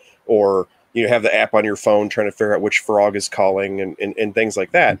turtle, or you have the app on your phone trying to figure out which frog is calling and things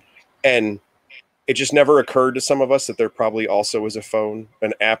like that. And it just never occurred to some of us that there probably also is an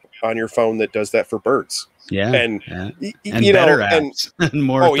app on your phone that does that for birds. Yeah. And you know, apps and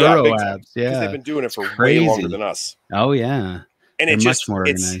more thorough apps. Yeah. Because they've been doing it for way longer than us. Oh yeah. And it's much more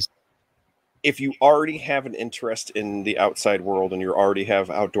organized. If you already have an interest in the outside world and you already have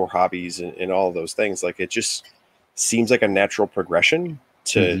outdoor hobbies and all of those things, like it just seems like a natural progression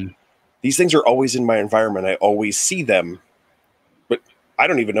to these things are always in my environment. I always see them, but I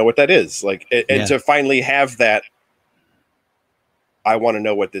don't even know what that is. Like, and to finally have that, I want to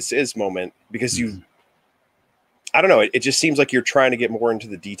know what this is moment, because I don't know. It just seems like you're trying to get more into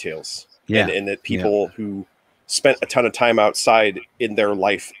the details. Yeah. And that people who spent a ton of time outside in their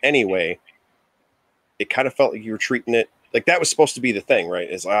life anyway, it kind of felt like you were treating it like that was supposed to be the thing, right?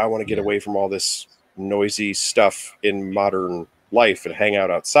 Is I want to get away from all this noisy stuff in modern life and hang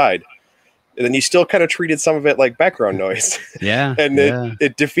out outside. And then you still kind of treated some of it like background noise. And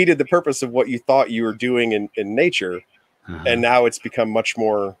it defeated the purpose of what you thought you were doing in nature. And now it's become much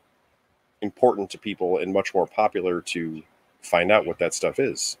more important to people and much more popular to find out what that stuff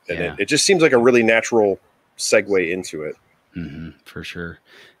is. And it just seems like a really natural segue into it. For sure.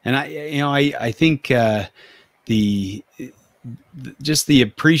 And I think just the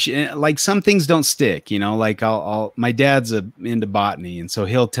appreciation, like some things don't stick, you know, like my dad's into botany, and so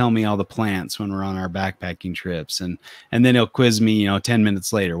he'll tell me all the plants when we're on our backpacking trips, and then he'll quiz me, you know, 10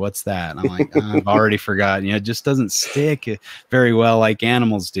 minutes later, what's that? And I'm like, I've already forgotten. You know, it just doesn't stick very well like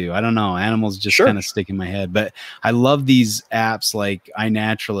animals do. I don't know, animals just kind of stick in my head. But I love these apps like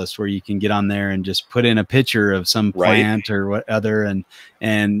iNaturalist, where you can get on there and just put in a picture of some plant or what other,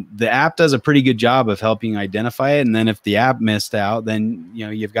 and the app does a pretty good job of helping identify it. And then if the app missed out, then, you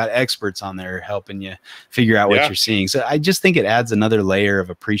know, you've got experts on there helping you figure out what you're seeing. So I just think it adds another layer of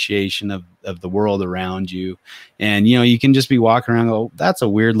appreciation of the world around you. And, you know, you can just be walking around and go, that's a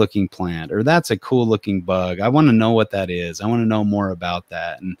weird looking plant, or that's a cool looking bug. I want to know what that is. I want to know more about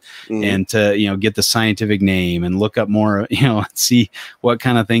that. And to, you know, get the scientific name and look up more, you know, see what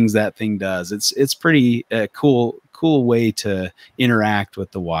kind of things that thing does. It's pretty cool way to interact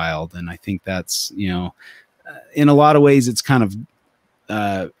with the wild. And I think that's, you know, in a lot of ways, it's kind of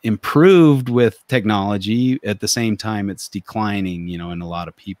improved with technology. At the same time, it's declining, you know, in a lot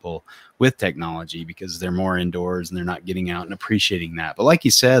of people with technology because they're more indoors and they're not getting out and appreciating that. But like you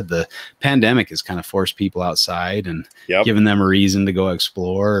said, the pandemic has kind of forced people outside and given them a reason to go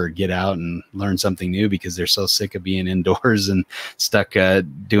explore or get out and learn something new because they're so sick of being indoors and stuck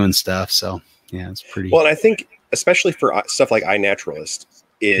doing stuff. So yeah, it's pretty well. And I think especially for stuff like iNaturalist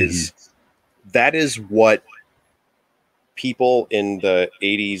is that is what people in the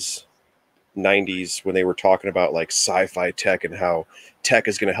 80s, 90s, when they were talking about like sci-fi tech and how tech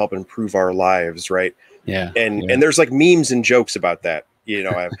is going to help improve our lives, right? Yeah. And there's like memes and jokes about that. You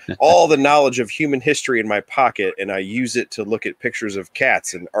know, I have all the knowledge of human history in my pocket, and I use it to look at pictures of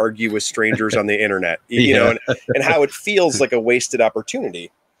cats and argue with strangers on the internet. You know, and how it feels like a wasted opportunity.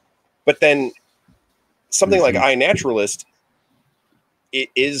 But then something like iNaturalist, it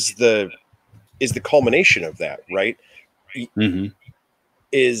is the culmination of that, right?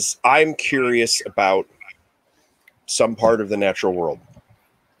 Is I'm curious about some part of the natural world.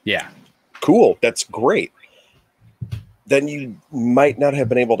 Yeah. Cool. That's great. Then you might not have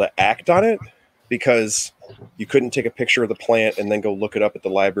been able to act on it because you couldn't take a picture of the plant and then go look it up at the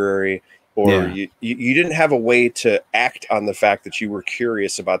library, or you didn't have a way to act on the fact that you were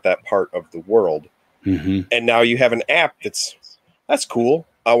curious about that part of the world. And now you have an app that's cool.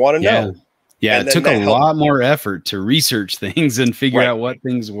 I want to know. Yeah, it took a lot more effort to research things and figure out what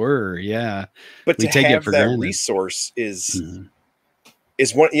things were. Yeah, but we take it for granted. Resource is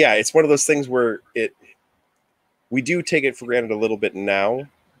one. Yeah, it's one of those things where we do take it for granted a little bit now,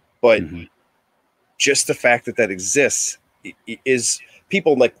 but just the fact that exists is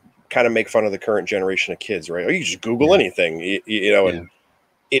people like kind of make fun of the current generation of kids, right? Oh, you just Google anything, you know, and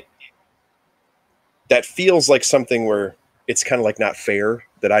that feels like something where it's kind of like not fair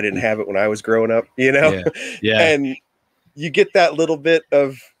that I didn't have it when I was growing up, you know? And you get that little bit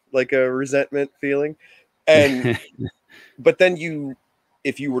of like a resentment feeling. And, but then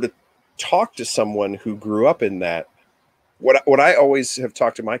if you were to talk to someone who grew up in that, what I always have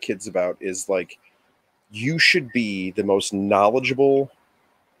talked to my kids about is like, you should be the most knowledgeable,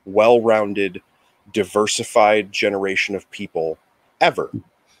 well-rounded, diversified generation of people ever.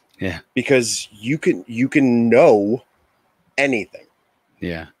 Yeah. Because you can know anything.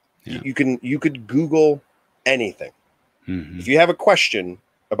 Yeah. You could Google anything. If you have a question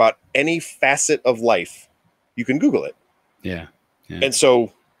about any facet of life, you can Google it. Yeah. And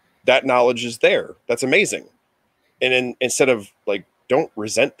so that knowledge is there. That's amazing. And then instead of like, don't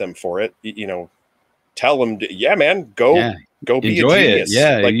resent them for it, you know, tell them, man, go be Enjoy a genius. It.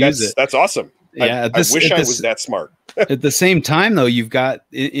 Yeah. Like that's awesome. Yeah. I wish I was that smart. At the same time, though, you've got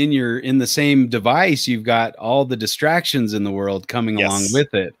in the same device, you've got all the distractions in the world coming along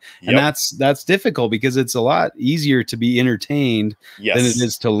with it. And that's difficult because it's a lot easier to be entertained than it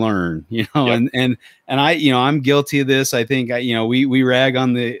is to learn, you know, and I, you know, I'm guilty of this. I think, you know, we rag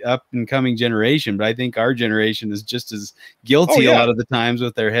on the up and coming generation, but I think our generation is just as guilty a lot of the times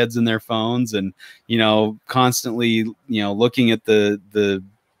with their heads in their phones and, you know, constantly, you know, looking at the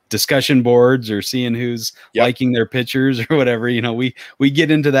discussion boards or seeing who's liking their pictures or whatever, you know, we get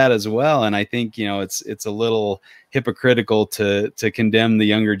into that as well. And I think, you know, it's a little hypocritical to condemn the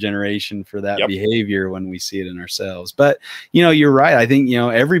younger generation for that behavior when we see it in ourselves. But, you know, you're right. I think, you know,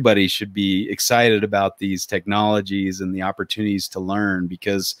 everybody should be excited about these technologies and the opportunities to learn,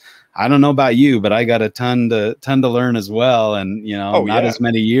 because I don't know about you, but I got a ton to learn as well. And, you know, not as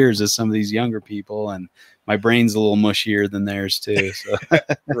many years as some of these younger people. And my brain's a little mushier than theirs too. So.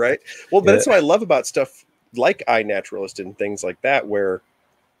 Right. Well, but that's what I love about stuff like iNaturalist and things like that, where,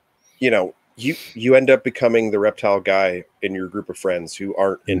 you know, you end up becoming the reptile guy in your group of friends who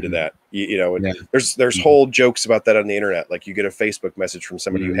aren't into that, you know, and there's whole jokes about that on the internet. Like you get a Facebook message from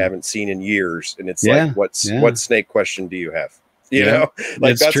somebody you haven't seen in years. And it's like, what snake question do you have? You know,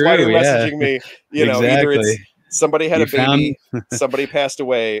 like that's true. Why you're messaging me, you know, either it's somebody had a baby, somebody passed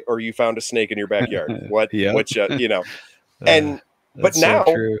away, or you found a snake in your backyard. Which, you know, and, but now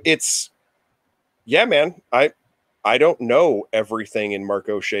it's, man, I don't know everything in Mark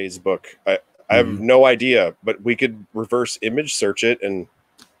O'Shea's book. I have no idea, but we could reverse image search it and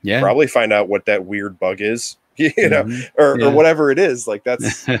probably find out what that weird bug is, you know, or whatever it is. Like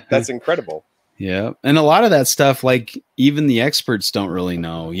that's incredible. Yeah. And a lot of that stuff, like even the experts don't really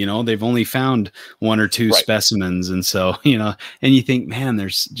know, you know, they've only found one or two specimens. And so, you know, and you think, man,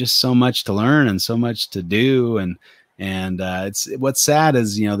 there's just so much to learn and so much to do. And it's what's sad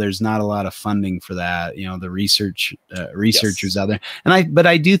is, you know, there's not a lot of funding for that, you know, the researchers out there. But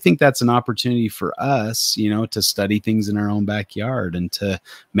I do think that's an opportunity for us, you know, to study things in our own backyard and to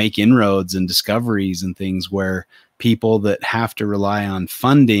make inroads and discoveries and things where people that have to rely on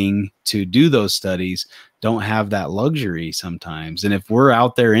funding to do those studies don't have that luxury sometimes. And if we're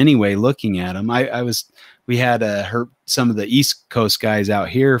out there anyway looking at them, we had some of the East Coast guys out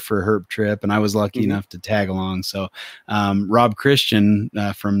here for a herp trip, and I was lucky enough to tag along. So Rob Christian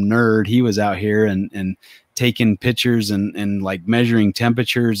from Nerd, he was out here and taking pictures and like measuring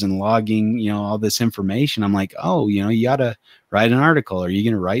temperatures and logging, you know, all this information. I'm like, oh, you know, you got to write an article. Are you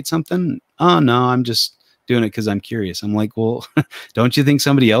going to write something? Oh, no, I'm just doing it because I'm curious. I'm like, well, don't you think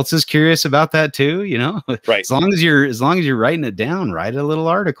somebody else is curious about that too? You know, right. As long as you're writing it down, write a little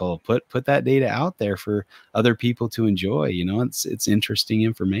article, put that data out there for other people to enjoy. You know, it's interesting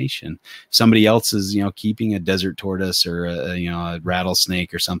information. If somebody else is, you know, keeping a desert tortoise or a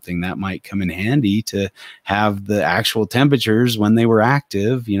rattlesnake or something, that might come in handy to have the actual temperatures when they were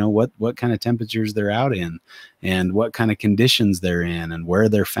active, you know, what kind of temperatures they're out in and what kind of conditions they're in and where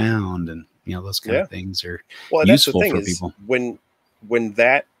they're found. And you know, those kind of things are useful for people. When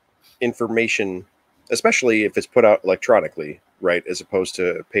that information, especially if it's put out electronically, right, as opposed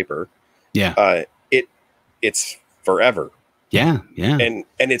to paper, it's forever. Yeah. And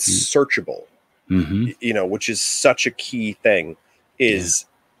it's searchable, you know, which is such a key thing. Is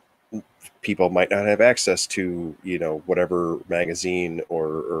people might not have access to, you know, whatever magazine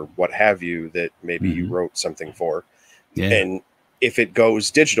or what have you that maybe you wrote something for, and if it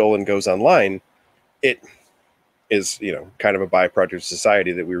goes digital and goes online, it is, you know, kind of a byproduct of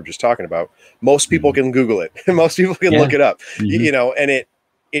society that we were just talking about. Most people can Google it. Most people can look it up, you know, and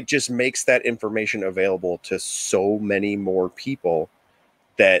it just makes that information available to so many more people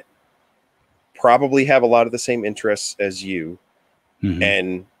that probably have a lot of the same interests as you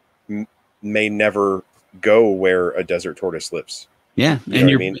and may never go where a desert tortoise lives. Yeah, and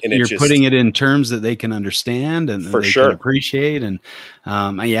you're putting it in terms that they can understand and they can appreciate. And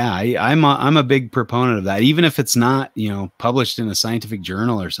I'm a big proponent of that. Even if it's not, you know, published in a scientific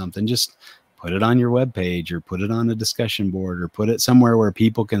journal or something, just put it on your webpage or put it on a discussion board or put it somewhere where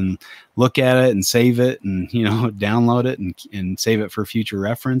people can look at it and save it and, you know, download it and save it for future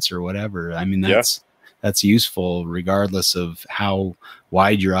reference or whatever. I mean, that's useful regardless of how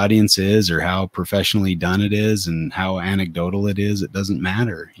wide your audience is or how professionally done it is and how anecdotal it is. It doesn't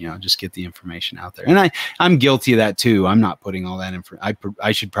matter, you know, just get the information out there. And I'm guilty of that too. I'm not putting all that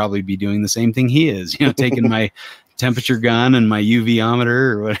I should probably be doing the same thing he is, you know, taking my temperature gun and my UVometer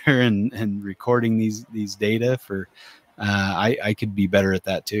or whatever and recording these data for, I could be better at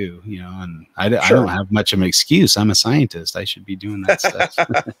that too, you know, and I don't have much of an excuse. I'm a scientist. I should be doing that stuff.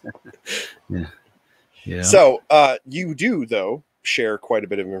 Yeah. So you do, though, share quite a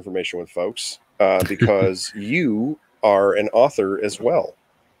bit of information with folks because you are an author as well.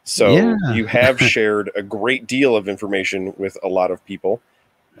 So you have shared a great deal of information with a lot of people.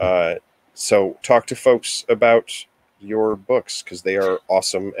 So talk to folks about your books because they are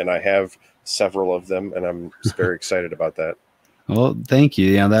awesome. And I have several of them and I'm very excited about that. Well, thank you.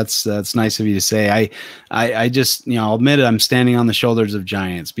 Yeah, that's nice of you to say. I just, you know, I'll admit it, I'm standing on the shoulders of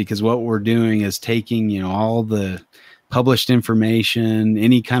giants because what we're doing is taking, you know, all the published information,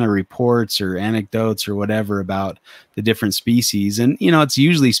 any kind of reports or anecdotes or whatever about the different species. And, you know, it's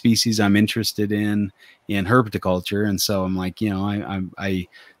usually species I'm interested in herpetoculture. And so I'm like, you know, I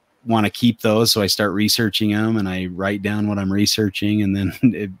want to keep those. So I start researching them and I write down what I'm researching and then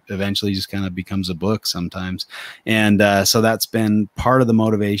it eventually just kind of becomes a book sometimes. And so that's been part of the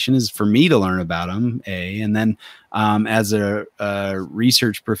motivation is for me to learn about them. And then as a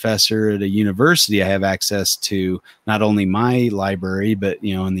research professor at a university, I have access to not only my library, but,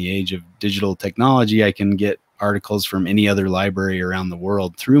 you know, in the age of digital technology, I can get articles from any other library around the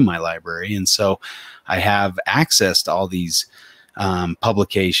world through my library. And so I have access to all these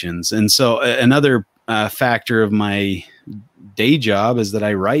publications. And so another factor of my day job is that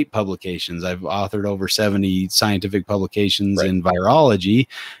I write publications. I've authored over 70 scientific publications in virology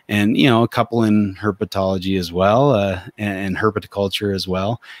and, you know, a couple in herpetology as well, and herpetoculture as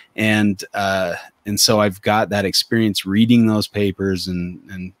well. And so I've got that experience reading those papers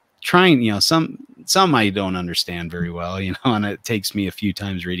and trying, you know, some I don't understand very well, you know, and it takes me a few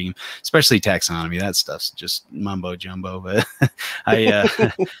times reading them, especially taxonomy. That stuff's just mumbo jumbo, but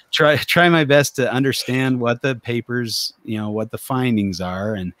I try my best to understand what the papers, you know, what the findings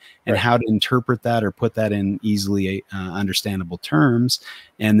are and how to interpret that or put that in easily understandable terms.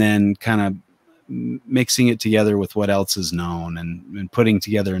 And then kind of mixing it together with what else is known, and putting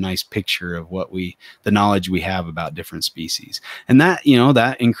together a nice picture of the knowledge we have about different species. And that,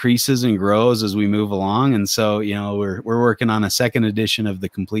 that increases and grows as we move along. And so, we're working on a second edition of the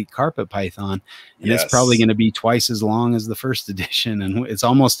Complete Carpet Python, and it's probably going to be twice as long as the first edition. And it's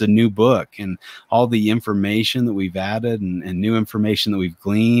almost a new book, and all the information that we've added, and new information that we've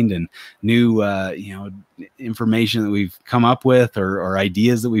gleaned, and new, information that we've come up with, or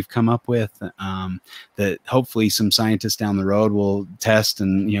ideas that we've come up with, that hopefully some scientists down the road will test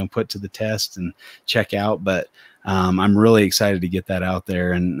and, put to the test and check out. But I'm really excited to get that out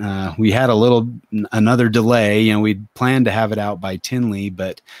there. And we had another delay. We planned to have it out by Tinley,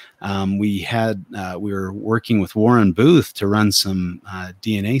 but we were working with Warren Booth to run some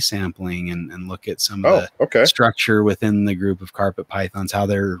DNA sampling and look at some of the structure within the group of carpet pythons, how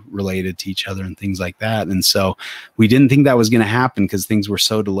they're related to each other and things like that. And so we didn't think that was going to happen because things were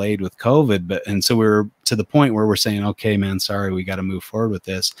so delayed with COVID. And so we were to the point where we're saying, okay, man, sorry, we got to move forward with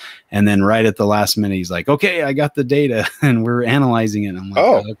this. And then right at the last minute, he's like, okay, I got the data, and we're analyzing it. And I'm like,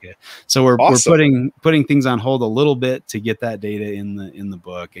 oh, okay. So we're putting things on hold a little bit to get that data in the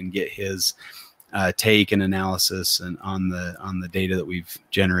book and get his take and analysis and on the data that we've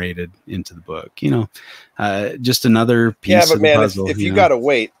generated into the book. Just another piece of the puzzle. If you gotta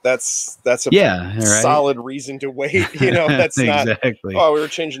wait, that's a solid reason to wait. That's exactly. Not, oh, we were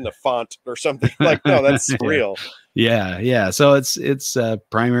changing the font or something. Like, no, that's real. Yeah. So it's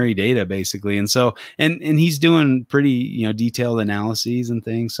primary data basically. And so, and he's doing pretty, detailed analyses and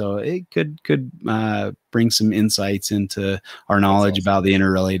things. So it could bring some insights into our knowledge about the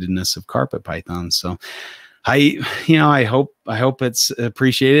interrelatedness of carpet pythons. So I hope it's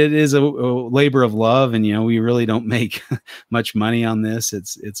appreciated. It is a labor of love, and, we really don't make much money on this.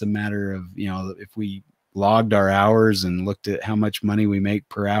 It's a matter of, if we logged our hours and looked at how much money we make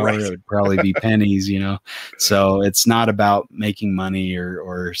per hour, it would probably be pennies, So it's not about making money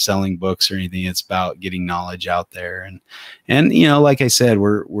or selling books or anything. It's about getting knowledge out there. And like I said,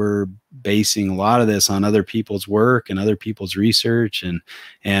 we're basing a lot of this on other people's work and other people's research,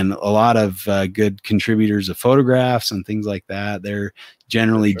 and a lot of good contributors of photographs and things like that. They're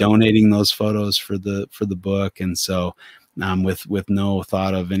generally donating those photos for the book. And so with no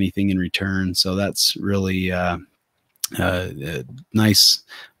thought of anything in return. So that's really a nice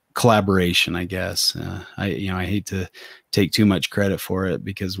collaboration, I guess. I hate to take too much credit for it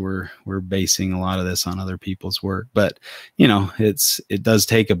because we're basing a lot of this on other people's work, but it does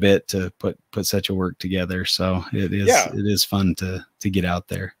take a bit to put such a work together. So it is fun to get out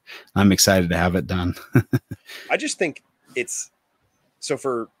there. I'm excited to have it done. I just think so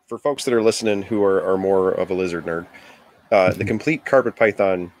for folks that are listening who are more of a lizard nerd, the Complete Carpet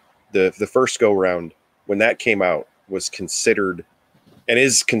Python, the first go round, when that came out, was considered and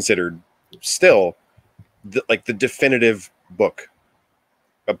is considered still the definitive book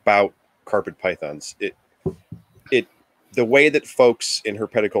about carpet pythons. The way that folks in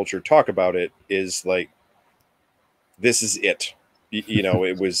herpetoculture talk about it is like, this is it.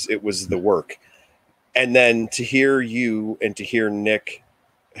 It was the work. And then to hear you and to hear Nick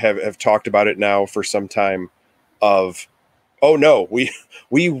have talked about it now for some time of, oh no,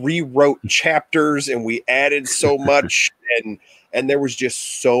 we rewrote chapters and we added so much, and there was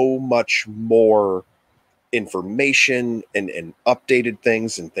just so much more information and updated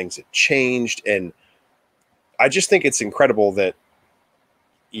things and things that changed. And I just think it's incredible that,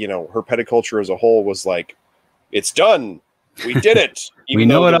 herpetoculture as a whole was like, it's done. We did it. We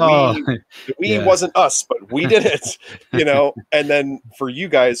know it all. We wasn't us, but we did it, and then for you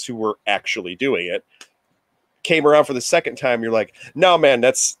guys who were actually doing it, came around for the second time, you're like, no, man,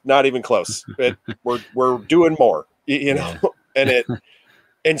 that's not even close. We're doing more, and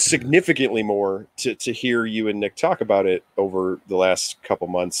significantly more. To hear you and Nick talk about it over the last couple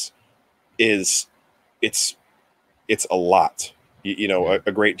months it's a lot,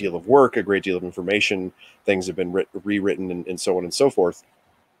 a great deal of work, a great deal of information. Things have been rewritten and so on and so forth.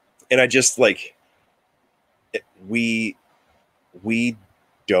 And I just we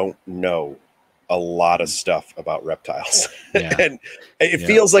don't know a lot of stuff about reptiles. And it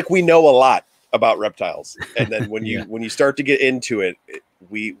feels like we know a lot about reptiles. And then when you start to get into it,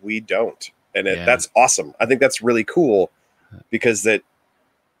 we don't. And that's awesome. I think that's really cool because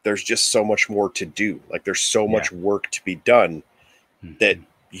there's just so much more to do. Like there's so much work to be done that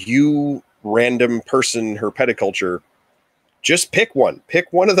you random person herpetoculture, just pick one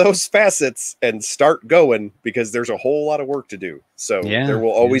of those facets and start going, because there's a whole lot of work to do. So there will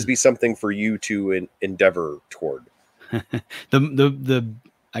always be something for you to endeavor toward. The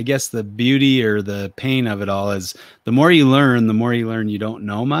I guess the beauty or the pain of it all is the more you learn you don't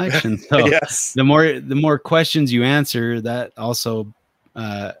know much. And so Yes. the more questions you answer, that also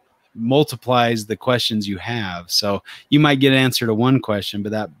multiplies the questions you have. So you might get an answer to one question,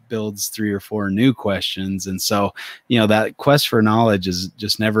 but that builds 3 or 4 new questions. And so, that quest for knowledge is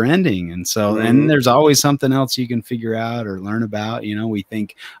just never ending. And so, and there's always something else you can figure out or learn about. We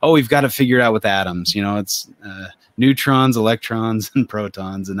think, oh, we've got to figure it out with atoms. It's neutrons, electrons, and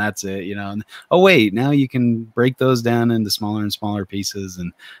protons, and that's it. And, oh wait, now you can break those down into smaller and smaller pieces.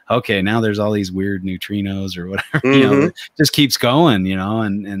 And okay, now there's all these weird neutrinos or whatever. It just keeps going.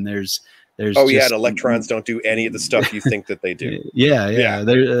 And there's oh yeah, and electrons don't do any of the stuff you think that they do. Yeah.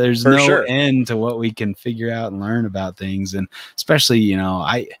 There's no end to what we can figure out and learn about things. And especially,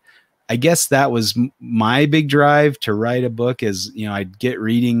 I guess that was my big drive to write a book is, I'd get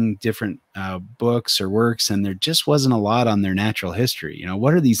reading different books or works, and there just wasn't a lot on their natural history.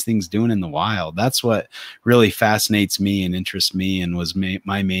 What are these things doing in the wild? That's what really fascinates me and interests me, and was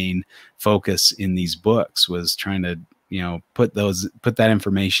my main focus in these books, was trying to, put that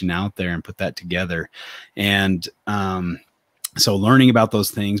information out there and put that together. And, so learning about those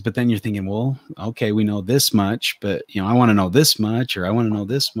things, but then you're thinking, well, okay, we know this much, but I want to know this much, or I want to know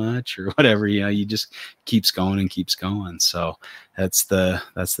this much, or whatever. You just keeps going and keeps going. So that's the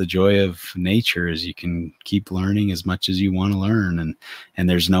joy of nature, is you can keep learning as much as you want to learn, and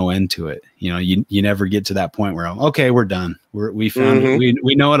there's no end to it. You never get to that point where, okay, we're done. We found it.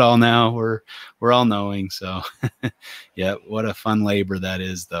 We know it all now. We're all knowing. So yeah, what a fun labor that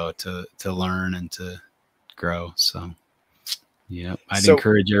is, though, to learn and to grow. So. Yeah, I'd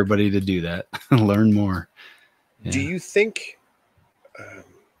encourage everybody to do that. Learn more. Yeah. Do you think,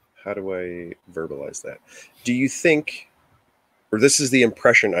 how do I verbalize that? Do you think, or this is the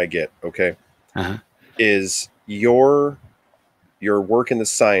impression I get, okay, is your work in the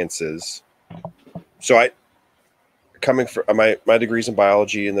sciences. So coming from my degree's in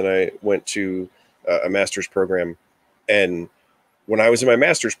biology, and then I went to a master's program. And when I was in my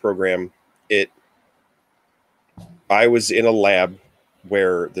master's program, I was in a lab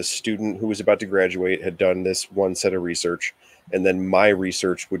where the student who was about to graduate had done this one set of research, and then my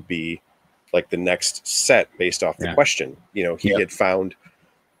research would be like the next set based off the question. He had found,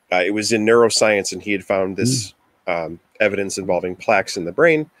 it was in neuroscience, and he had found this evidence involving plaques in the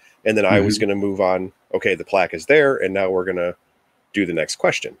brain. And then I was going to move on. Okay, the plaque is there, and now we're going to do the next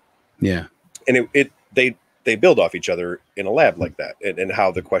question. Yeah. And they build off each other in a lab like that, and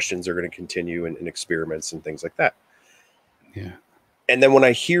how the questions are going to continue in experiments and things like that. Yeah. And then when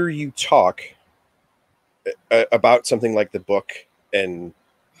I hear you talk about something like the book, and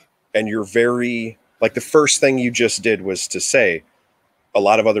you're very, like, the first thing you just did was to say a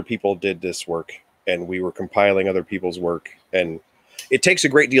lot of other people did this work, and we were compiling other people's work, and it takes a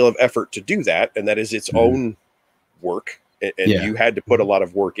great deal of effort to do that, and that is its own work, and you had to put a lot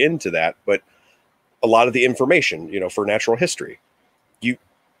of work into that. But a lot of the information, for natural history,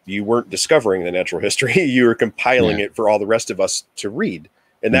 you weren't discovering the natural history, you were compiling it for all the rest of us to read.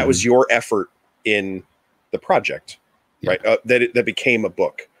 And that was your effort in the project, right? That became a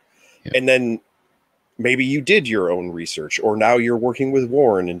book. And then maybe you did your own research, or now you're working with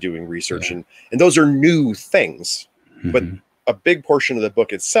Warren and doing research, and those are new things. But a big portion of the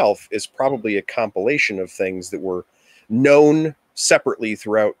book itself is probably a compilation of things that were known separately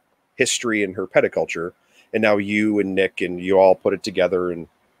throughout history and herpetoculture. And now you and Nick and you all put it together, and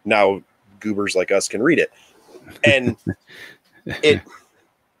now goobers like us can read it. And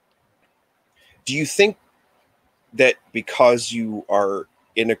do you think that because you are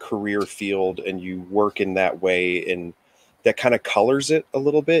in a career field and you work in that way, and that kind of colors it a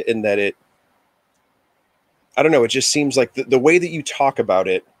little bit, and that I don't know, it just seems like the way that you talk about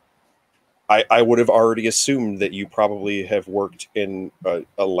it, I would have already assumed that you probably have worked in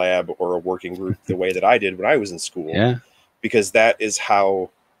a lab or a working group the way that I did when I was in school. Yeah. Because that's how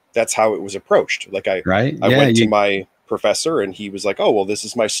it was approached. Like I went to my professor, and he was like, oh, well, this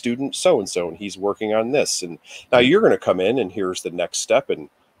is my student so-and-so, and he's working on this. And now you're going to come in, and here's the next step. And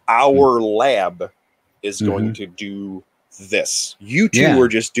our lab is going to do this. You two are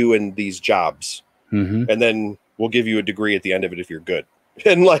just doing these jobs. And then we'll give you a degree at the end of it if you're good.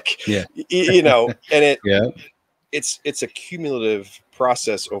 And like, and it's a cumulative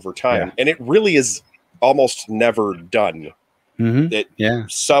process over time, and it really is almost never done. That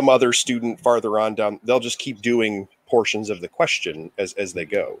some other student farther on down, they'll just keep doing portions of the question as they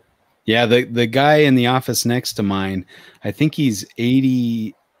go. Yeah, the guy in the office next to mine, I think he's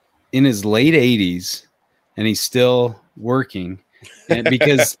 80, in his late 80s, and he's still working, and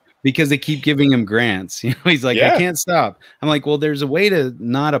because because they keep giving him grants. You know, he's like, I Yeah. can't stop. I'm like, well, there's a way to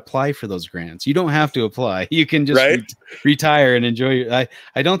not apply for those grants. You don't have to apply. You can just Right. retire and enjoy your,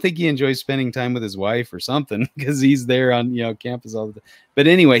 I don't think he enjoys spending time with his wife or something because he's there on, you know, campus all the time. But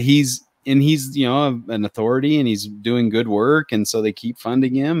anyway, he's, you know, an authority and he's doing good work. And so they keep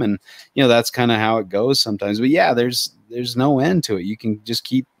funding him. And, you know, that's kind of how it goes sometimes. But yeah, there's no end to it. You can just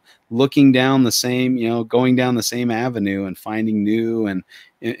keep looking down the same, you know, going down the same avenue and finding new and,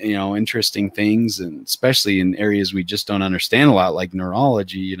 you know, interesting things, and especially in areas we just don't understand a lot, like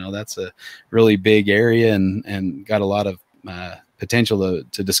neurology. You know, that's a really big area and got a lot of potential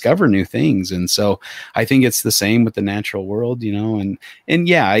to discover new things. And so I think it's the same with the natural world, you know, and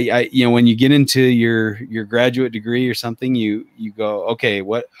yeah, I you know, when you get into your graduate degree or something, you go, okay,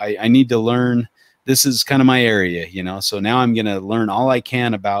 what I need to learn, this is kind of my area, you know, so now I'm going to learn all I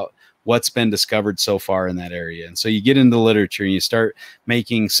can about what's been discovered so far in that area. And so you get into literature and you start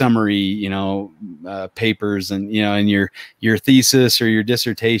making summary, you know, papers, and, you know, and your thesis or your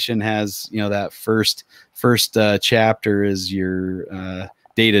dissertation has, you know, that first chapter is your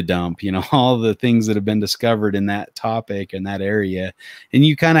data dump, you know, all the things that have been discovered in that topic and that area. And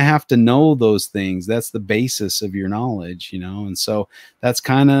you kind of have to know those things. That's the basis of your knowledge, you know? And so that's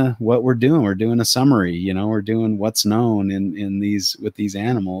kind of what we're doing. We're doing a summary, you know, we're doing what's known in these, with these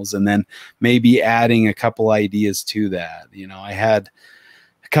animals, and then maybe adding a couple ideas to that. You know, I had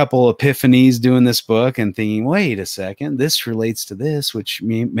couple epiphanies doing this book and thinking, wait a second, this relates to this, which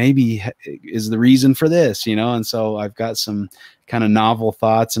maybe is the reason for this, you know? And so I've got some kind of novel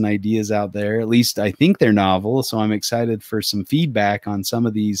thoughts and ideas out there. At least I think they're novel. So I'm excited for some feedback on some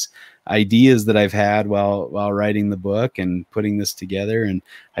of these ideas that I've had while writing the book and putting this together. And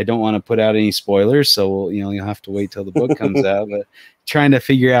I don't want to put out any spoilers, so you know, you'll have to wait till the book comes out, but trying to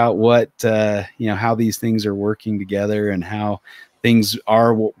figure out what, you know, how these things are working together and how things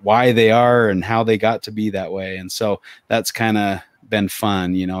are, why they are, and how they got to be that way. And so that's kind of been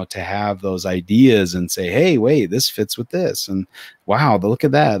fun, you know, to have those ideas and say, hey, wait, this fits with this. And wow, look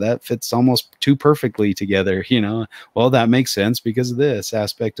at that. That fits almost too perfectly together, you know. Well, that makes sense because of this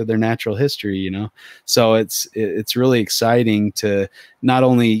aspect of their natural history, you know. So it's really exciting to not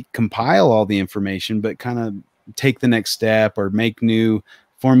only compile all the information, but kind of take the next step or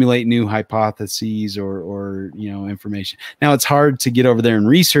formulate new hypotheses or, you know, information. Now it's hard to get over there and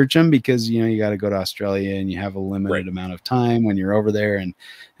research them because, you know, you got to go to Australia and you have a limited amount of time when you're over there.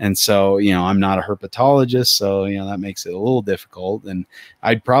 And so, you know, I'm not a herpetologist, so, you know, that makes it a little difficult, and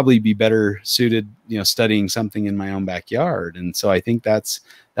I'd probably be better suited, you know, studying something in my own backyard. And so I think that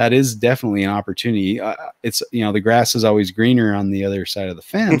is definitely an opportunity. It's, you know, the grass is always greener on the other side of the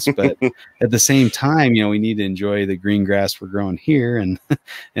fence, but at the same time, you know, we need to enjoy the green grass we're growing here and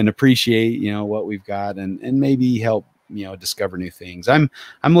appreciate, you know, what we've got, and maybe help, you know, discover new things. I'm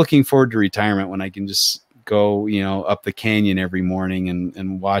looking forward to retirement when I can just go, you know, up the canyon every morning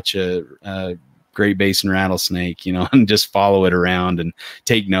and watch a Great Basin rattlesnake, you know, and just follow it around and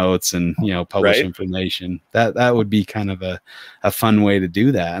take notes and, you know, publish information. That would be kind of a fun way to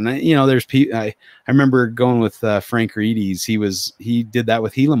do that. And you know, there's people, I remember going with Frank Reedy's. He did that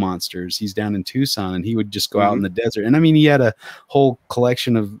with Gila monsters. He's down in Tucson, and he would just go out in the desert. And I mean, he had a whole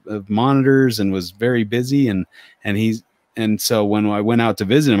collection of monitors and was very busy. And so when I went out to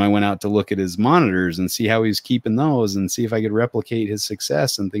visit him, I went out to look at his monitors and see how he was keeping those and see if I could replicate his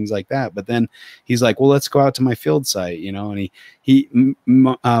success and things like that. But then he's like, well, let's go out to my field site, you know, and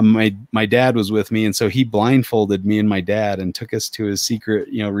my dad was with me. And so he blindfolded me and my dad and took us to his secret,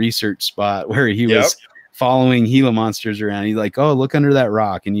 you know, research spot where he was following Gila monsters around. He's like, oh, look under that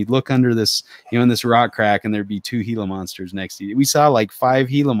rock. And you'd look under this, you know, in this rock crack, and there'd be 2 Gila monsters next to you. We saw like 5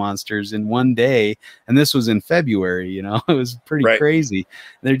 Gila monsters in one day. And this was in February, you know, it was pretty crazy.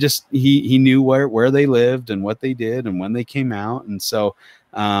 They're just, he knew where they lived and what they did and when they came out. And so,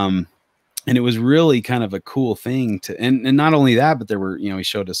 and it was really kind of a cool thing and not only that, but there were, you know, he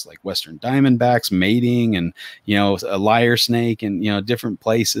showed us like Western diamondbacks mating and, you know, a lyre snake and, you know, different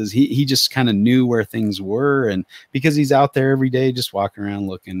places. He just kind of knew where things were. And because he's out there every day, just walking around,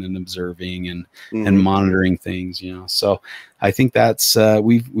 looking and observing and monitoring things, you know. So I think that's,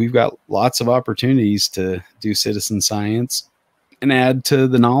 we've got lots of opportunities to do citizen science and add to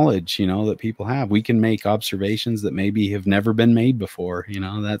the knowledge, you know, that people have. We can make observations that maybe have never been made before. You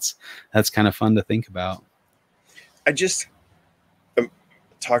know, that's kind of fun to think about. I just am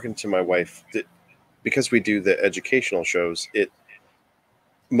talking to my wife that because we do the educational shows,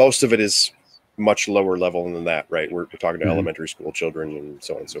 most of it is much lower level than that, right? We're talking to elementary school children and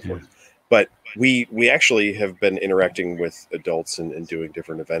so on and so forth. But we actually have been interacting with adults and doing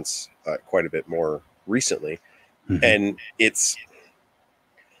different events quite a bit more recently. And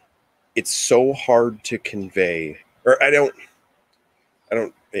it's so hard to convey, or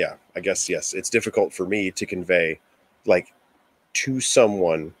yeah, I guess, yes, it's difficult for me to convey, like, to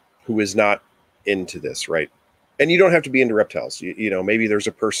someone who is not into this, right? And you don't have to be into reptiles. You know, maybe there's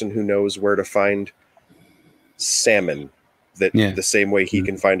a person who knows where to find salmon that the same way he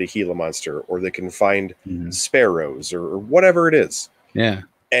can find a Gila monster, or they can find sparrows, or whatever it is. Yeah.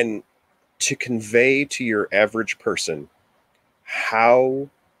 And to convey to your average person how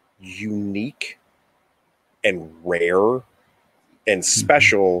unique and rare and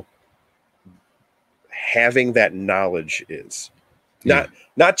special having that knowledge is.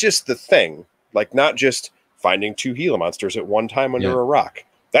 Not just the thing, like not just finding 2 Gila monsters at one time under a rock.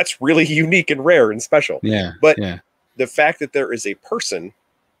 That's really unique and rare and special. Yeah. But the fact that there is a person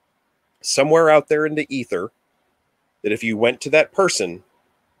somewhere out there in the ether that if you went to that person,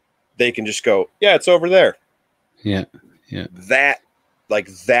 they can just go, yeah, it's over there. Yeah. Yeah. That, like,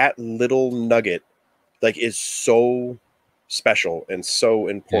 that little nugget, like, is so special and so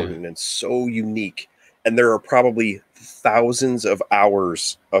important and so unique. And there are probably thousands of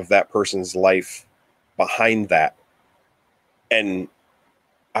hours of that person's life behind that. And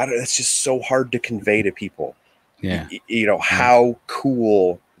it's just so hard to convey to people. Yeah. You know, how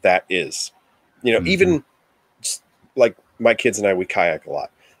cool that is. You know, even just, like, my kids and I, we kayak a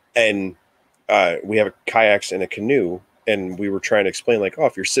lot. And we have kayaks and a canoe. And we were trying to explain, like, oh,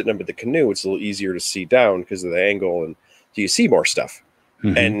 if you're sitting up at the canoe, it's a little easier to see down because of the angle, and you see more stuff.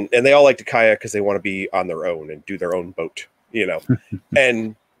 And they all like to kayak because they want to be on their own and do their own boat, you know.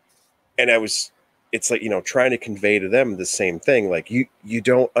 and it's like, you know, trying to convey to them the same thing. Like, you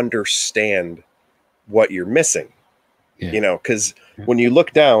don't understand what you're missing, you know, because when you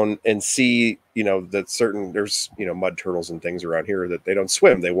look down and see, you know, that there's, you know, mud turtles and things around here that they don't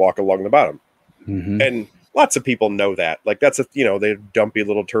swim, they walk along the bottom. And lots of people know that. Like, that's you know, they're dumpy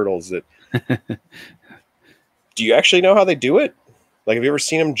little turtles that. Do you actually know how they do it? Like, have you ever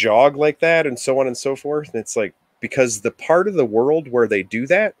seen them jog like that, and so on and so forth? And it's like, because the part of the world where they do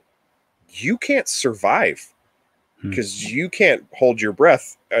that, you can't survive because you can't hold your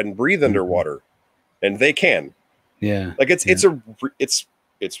breath and breathe underwater, and they can. Yeah. Like, it's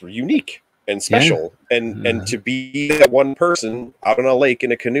unique and special. And to be that one person out on a lake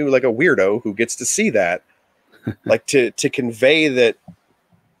in a canoe, like a weirdo who gets to see that, like, to convey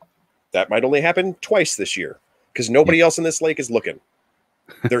that might only happen twice this year because nobody else in this lake is looking.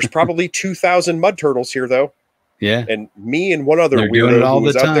 There's probably 2,000 mud turtles here, though. Yeah. And me and one other weirdo who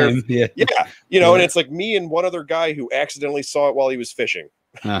was out there. Yeah. You know, and it's like me and one other guy who accidentally saw it while he was fishing.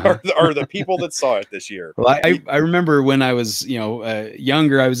 Are the people that saw it this year. Well, I remember when I was, you know,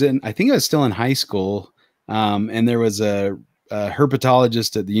 younger, I think I was still in high school. And there was a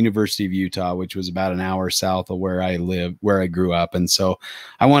herpetologist at the University of Utah, which was about an hour south of where I grew up. And so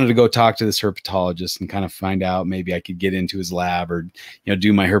I wanted to go talk to this herpetologist and kind of find out maybe I could get into his lab or, you know,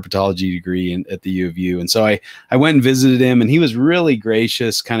 do my herpetology degree at the U of U. And so I went and visited him, and he was really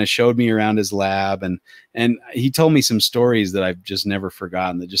gracious, kind of showed me around his lab, and he told me some stories that I've just never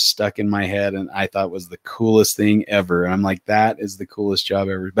forgotten that just stuck in my head, and I thought was the coolest thing ever. And I'm like, that is the coolest job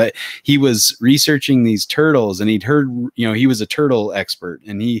ever. But he was researching these turtles, and he'd heard, you know, he was a turtle expert,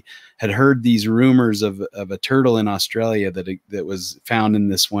 and he had heard these rumors of a turtle in Australia that was found in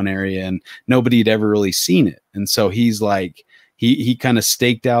this one area, and nobody had ever really seen it. And so he's like, he kind of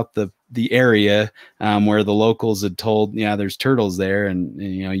staked out the area where the locals had told, yeah, there's turtles there, and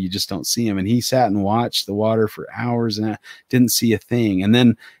you know, you just don't see them. And he sat and watched the water for hours and didn't see a thing. And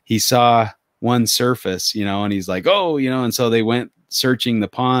then he saw one surface, you know, and he's like, oh, you know, and so they went searching the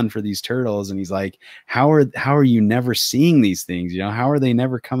pond for these turtles, and he's like, how are you never seeing these things? You know, how are they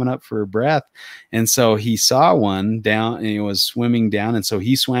never coming up for a breath? And so he saw one down, and he was swimming down, and so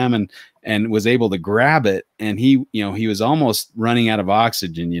he swam and was able to grab it. And he, you know, he was almost running out of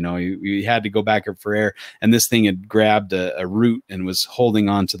oxygen. You know, he had to go back up for air, and this thing had grabbed a root and was holding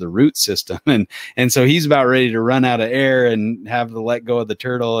on to the root system. And so he's about ready to run out of air and have to let go of the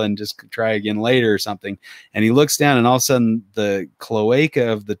turtle and just try again later or something. And he looks down, and all of a sudden the cloaca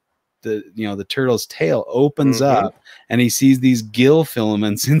of the turtle's tail opens up, and he sees these gill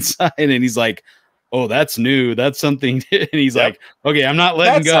filaments inside, and he's like, oh, that's new. That's something. And he's like, okay, I'm not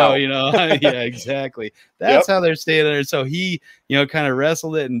letting go, you know? Yeah, exactly. That's how they're staying there. So he, kind of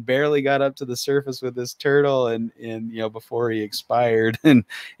wrestled it and barely got up to the surface with this turtle, and before he expired, and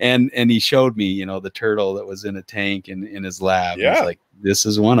he showed me, the turtle that was in a tank in his lab. Yeah. He's like, this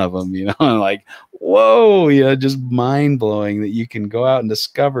is one of them, and like, whoa, just mind blowing that you can go out and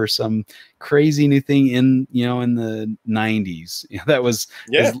discover some crazy new thing in the 90s. That was,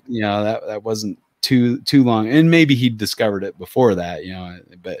 that wasn't too long, and maybe he discovered it before that,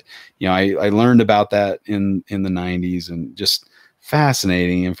 but I learned about that in the 90s, and just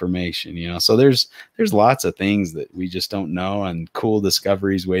fascinating information, so there's lots of things that we just don't know, and cool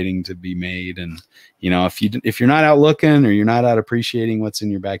discoveries waiting to be made. And if you're not out looking, or you're not out appreciating what's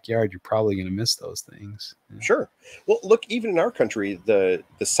in your backyard, you're probably going to miss those things. Sure. Well, look, even in our country, the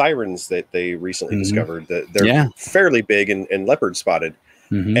sirens that they recently discovered, they're fairly big and leopard spotted,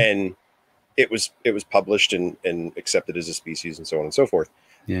 and it was published and accepted as a species, and so on and so forth.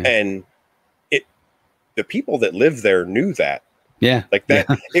 And the people that live there knew that. Like that,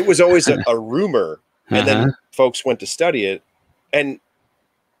 it was always a rumor, and then folks went to study it, and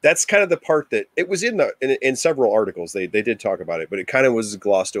that's kind of the part that it was in several articles. They did talk about it, but it kind of was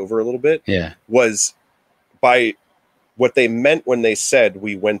glossed over a little bit. Was by what they meant when they said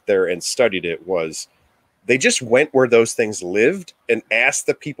we went there and studied it, was they just went where those things lived and asked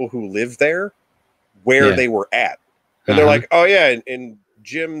the people who lived there where they were at, and they're like, oh yeah, in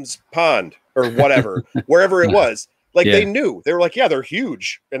Jim's pond or whatever, wherever it was. Like they knew. They were like, yeah, they're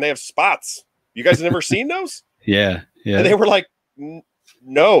huge and they have spots. You guys have never seen those? And they were like,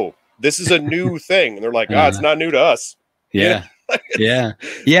 no, this is a new thing. And they're like, it's not new to us. And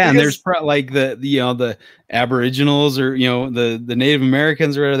there's like the Aboriginals, or the Native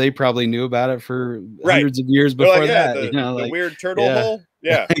Americans, or whatever, they probably knew about it for hundreds of years before that. The weird turtle hole.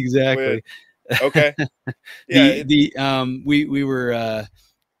 Yeah, exactly. Okay. We were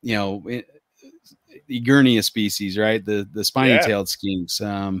Egernia species, right? The spiny-tailed skinks,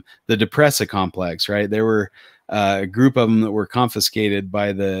 the Depressa complex, right? There were a group of them that were confiscated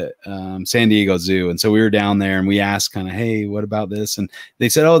by the San Diego Zoo, and so we were down there and we asked kind of, hey, what about this? And they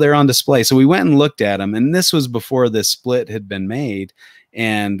said, oh, they're on display. So we went and looked at them, and this was before this split had been made,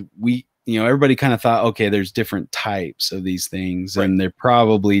 and we everybody kind of thought, okay, there's different types of these things, and they're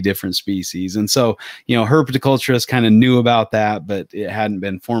probably different species. And so, herpetoculturists kind of knew about that, but it hadn't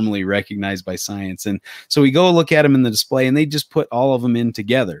been formally recognized by science. And so we go look at them in the display, and they just put all of them in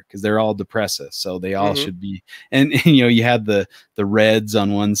together because they're all Depressa. So they all should be, and you had the reds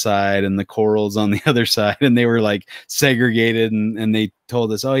on one side and the corals on the other side, and they were like segregated, and they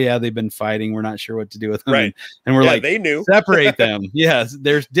told us, oh yeah, they've been fighting, we're not sure what to do with them. And we're like, they knew. Separate them. Yes,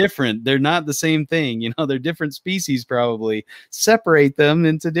 they're different, they're not the same thing, they're different species. Probably separate them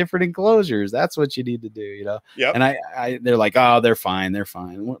into different enclosures. That's what you need to do. And they're like, oh, they're fine.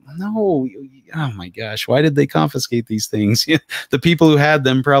 Well, no, oh my gosh, why did they confiscate these things? The people who had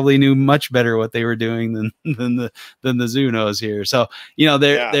them probably knew much better what they were doing than the zoo knows here. So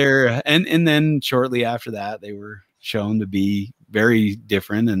they're and then shortly after that, they were shown to be very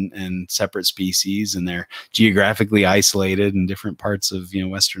different and separate species, and they're geographically isolated in different parts of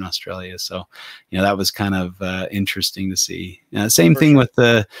Western Australia. So that was kind of interesting to see. Same thing with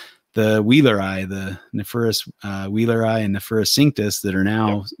the wheeleri, the Nephurus wheeleri and Nephurus cinctus, that are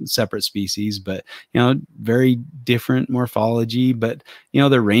now separate species, but very different morphology, but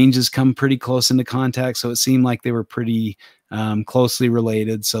their ranges come pretty close into contact, so it seemed like they were pretty closely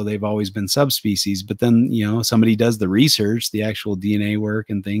related. So they've always been subspecies. But then, somebody does the research, the actual DNA work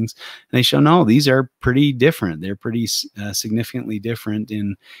and things, and they show, no, these are pretty different. They're pretty significantly different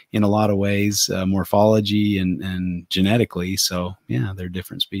in a lot of ways, morphology and genetically. So yeah, they're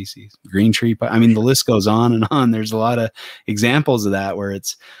different species. Green tree, I mean, the list goes on and on. There's a lot of examples of that where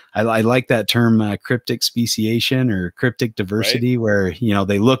I like that term, cryptic speciation or cryptic diversity, where,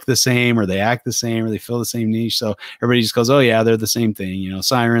 they look the same, or they act the same, or they fill the same niche. So everybody just goes, oh yeah, they're the same thing.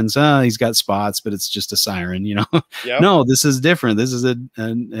 Sirens, he's got spots, but it's just a siren, No, this is different. This is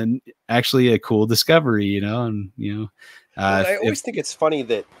actually a cool discovery, and I always think it's funny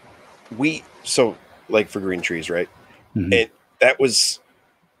that like for green trees, right? That was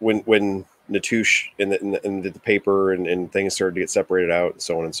when Natush and the paper and things started to get separated out, and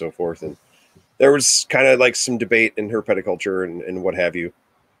so on and so forth. And there was kind of like some debate in herpetoculture and what have you.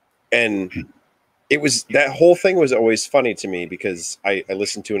 And that whole thing was always funny to me, because I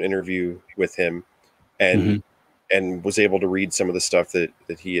listened to an interview with him and was able to read some of the stuff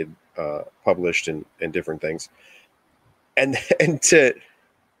that he had published and different things. And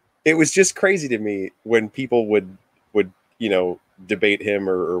it was just crazy to me when people would debate him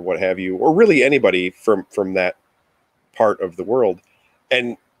or what have you, or really anybody from that part of the world.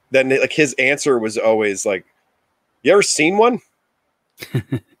 And then like his answer was always like, you ever seen one?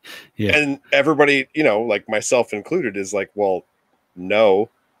 Yeah. And everybody, you know, like myself included, is like, well, no.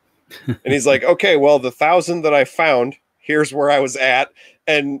 And he's like, okay, well, the 1,000 that I found, here's where I was at.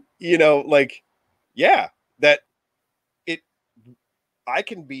 And, you know, like, yeah, that it, I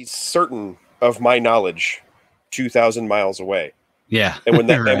can be certain of my knowledge 2,000 miles away. Yeah. And when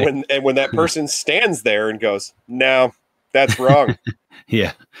that, Right. and when that person stands there and goes, no, that's wrong.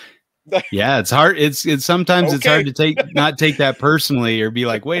 Yeah. Yeah, it's hard. It's sometimes it's hard Okay. to not take that personally, or be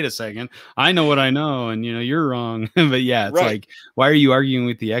like, wait a second, I know what I know, and you know, you're wrong. But yeah, it's Right. like, why are you arguing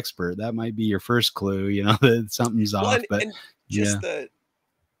with the expert? That might be your first clue, you know, that something's Well, off. But and yeah. just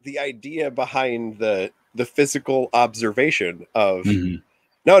the idea behind the physical observation of, Mhm.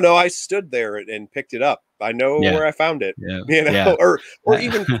 no, I stood there and picked it up. I know Yeah. where I found it. Yeah. You know, Yeah. or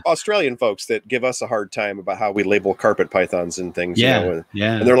even Australian folks that give us a hard time about how we label carpet pythons and things, you Yeah. know, and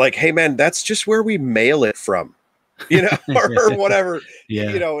Yeah. they're like, hey man, that's just where we mail it from, you know, or whatever, you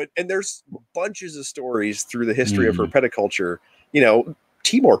Yeah. know, and there's bunches of stories through the history of Mhm. herpeticulture, you know,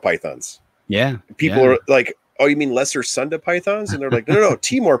 Timor pythons. Yeah. People Yeah. are like, oh, you mean lesser sunda pythons? And they're like, no,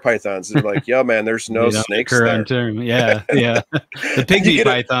 Timor pythons. And they're like, yeah, man, there's no They don't snakes occur on there. term. Yeah. Yeah. The And you pygmy get a,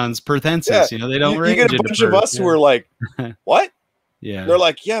 pythons, yeah, perthensis, you know, they don't you get range a into bunch of Perth. us who Yeah. are like, what? Yeah. They're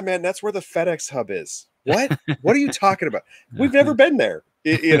like, yeah, man, that's where the FedEx hub is. What? What are you talking about? We've never been there,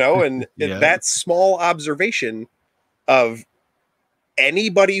 you know, and Yeah. that small observation of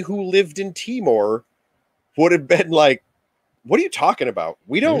anybody who lived in Timor would have been like, what are you talking about?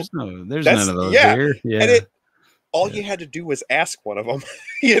 We don't, There's none that's, of those yeah. here. And Yeah. all you had to do was ask one of them,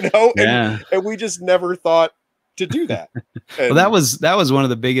 you know, Yeah. and we just never thought to do that. Well, And that was one of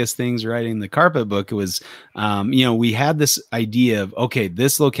the biggest things writing the carpet book. It was, you know, we had this idea of, okay,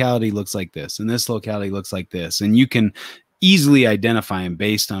 this locality looks like this, and this locality looks like this, and you can easily identify them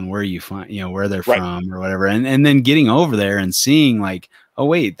based on where you find, you know, where they're right, from or whatever, and then getting over there and seeing like, oh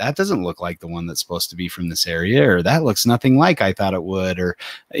wait, that doesn't look like the one that's supposed to be from this area, or that looks nothing like I thought it would, or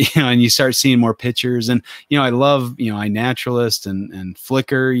you know, and you start seeing more pictures. And you know, I love, you know, iNaturalist and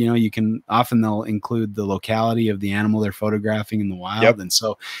Flickr. You know, you can often, they'll include the locality of the animal they're photographing in the wild, yep, and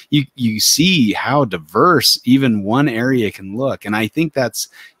so you see how diverse even one area can look. And I think that's,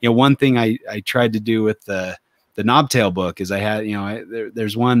 you know, one thing I tried to do with the Knobtail book is I had, you know,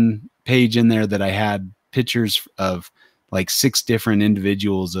 there's one page in there that I had pictures of like 6 different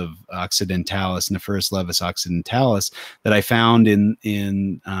individuals of Occidentalis, Nephurus levis occidentalis, that I found in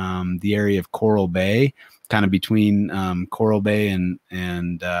the area of Coral Bay, kind of between Coral Bay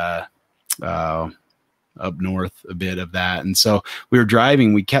and up north a bit of that. And so we were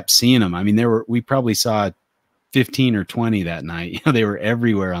driving, we kept seeing them. I mean, we probably saw 15 or 20 that night. You know, they were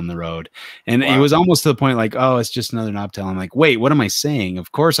everywhere on the road. And it wow, was almost to the point like, oh, it's just another knobtail. I'm like, wait, what am I saying?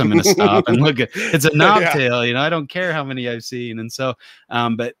 Of course I'm going to stop and look at, it's a yeah, knobtail, you know, I don't care how many I've seen. And so,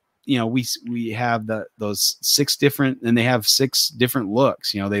 but you know, we have those 6 different, and they have 6 different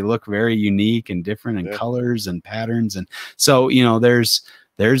looks, you know, they look very unique and different in yeah, colors and patterns. And so, you know, there's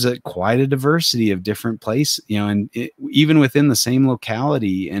quite a diversity of different places, you know, and even within the same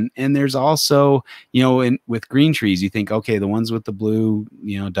locality. And there's also, you know, with green trees, you think, okay, the ones with the blue,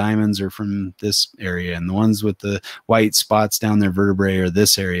 you know, diamonds are from this area, and the ones with the white spots down their vertebrae are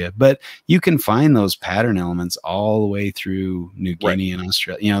this area. But you can find those pattern elements all the way through New right, Guinea and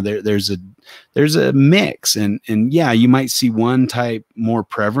Australia. You know, there's a mix, and yeah, you might see one type more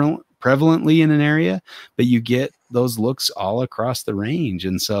prevalently in an area, but you get those looks all across the range.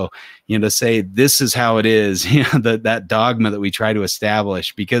 And so, you know, to say this is how it is, you know, that dogma that we try to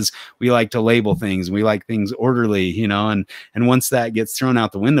establish, because we like to label things, we like things orderly, you know, and once that gets thrown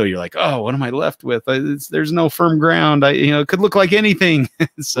out the window, you're like, oh, what am I left with? There's no firm ground. You know, it could look like anything.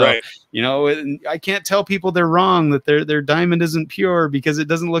 So, right, you know, I can't tell people they're wrong, that their diamond isn't pure because it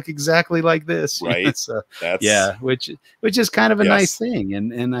doesn't look exactly like this. right. You know? So That's, yeah, which is kind of a nice yes, thing.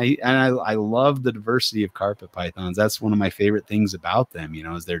 And I love the diversity of carpet pythons. That's one of my favorite things about them, you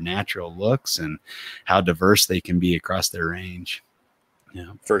know, is their natural looks and how diverse they can be across their range.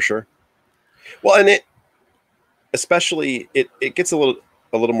 Yeah, for sure. Well, and especially it gets a little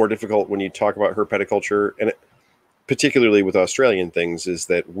more difficult when you talk about herpeticulture, and particularly with Australian things, is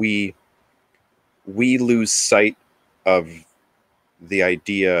that we lose sight of the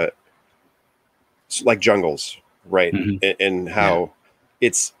idea, like jungles, right? mm-hmm. And Yeah, how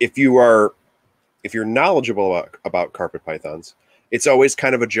it's, if you're knowledgeable about carpet pythons, it's always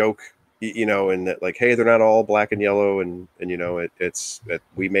kind of a joke, you know, and that like, hey, they're not all black and yellow, and you know, it's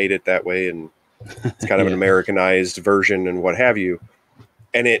we made it that way, and it's kind of an yeah, Americanized version and what have you.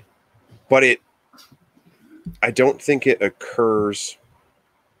 And I don't think it occurs.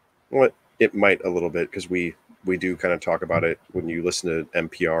 Well, it might a little bit, because we we do kind of talk about it when you listen to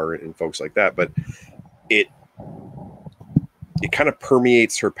MPR and folks like that, but it kind of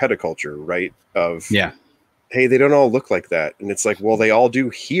permeates herpeticulture, right? Of, yeah, hey, they don't all look like that. And it's like, well, they all do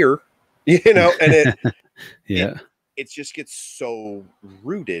here, you know, and it just gets so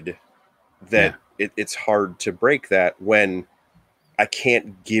rooted that it's hard to break that when I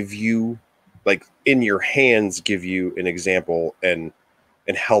can't give you, like, in your hands, give you an example and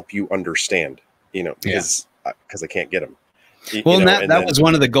help you understand, you know, because I can't get them. Well, you know, that was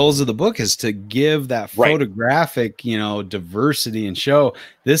one of the goals of the book, is to give that photographic, you know, diversity and show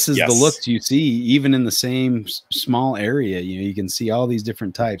this is the looks you see even in the same small area. You know, you can see all these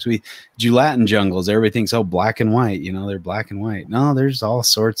different types. Julander jungles, everybody thinks, oh, black and white, you know, they're black and white. No, there's all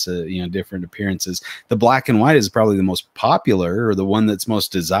sorts of, you know, different appearances. The black and white is probably the most popular, or the one that's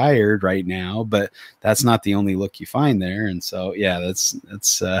most desired right now, but that's not the only look you find there. And so, yeah, that's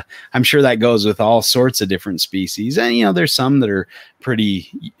I'm sure that goes with all sorts of different species. And, you know, there's some that are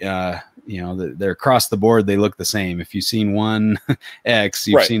pretty, you know, they're across the board. They look the same. If you've seen one X,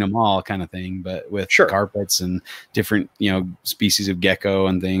 you've seen them all, kind of thing. But with carpets and different, you know, species of gecko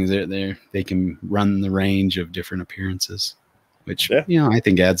and things, they can run the range of different appearances, which, you know, I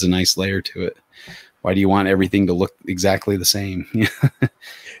think adds a nice layer to it. Why do you want everything to look exactly the same?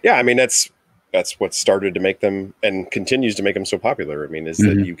 Yeah, I mean, that's what started to make them and continues to make them so popular. I mean, is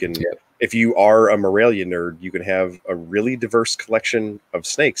that you can, if you are a Morelia nerd, you can have a really diverse collection of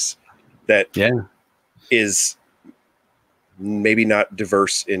snakes that is maybe not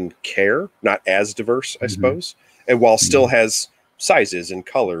diverse in care, not as diverse, I suppose, and while still has sizes and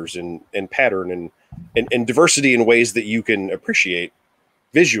colors and pattern and diversity in ways that you can appreciate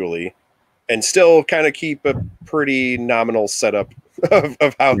visually, and still kind of keep a pretty nominal setup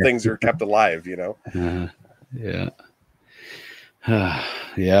of how things are kept alive, you know?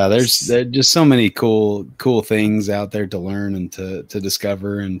 There's just so many cool things out there to learn and to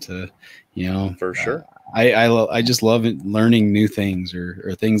discover and to, you know, for sure. I just love learning new things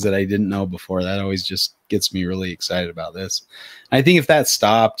or things that I didn't know before. That always just gets me really excited about this. I think if that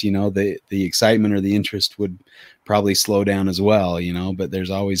stopped, you know, the excitement or the interest would probably slow down as well, you know, but there's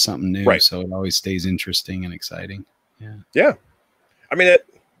always something new. So it always stays interesting and exciting. Yeah. I mean,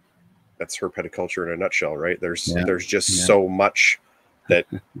 that's herpeticulture in a nutshell, right? There's just so much that,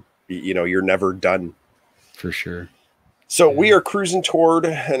 you know, you're never done. For sure. So we are cruising toward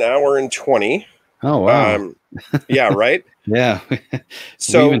an hour and 20. Oh, wow. Yeah, right? Yeah.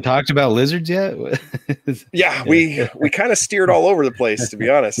 So we even talked about lizards yet? we kind of steered all over the place, to be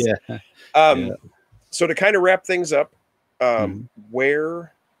honest. So to kind of wrap things up,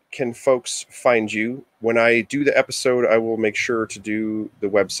 where can folks find you? When I do the episode, I will make sure to do the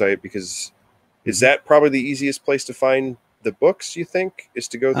website, because is that probably the easiest place to find the books, you think, is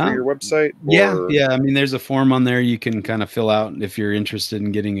to go through your website? Or? Yeah. I mean, there's a form on there you can kind of fill out if you're interested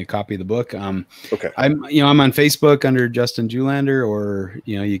in getting a copy of the book. I'm on Facebook under Justin Julander, or,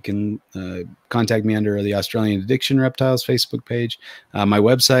 you know, you can contact me under the Australian Addiction Reptiles Facebook page. My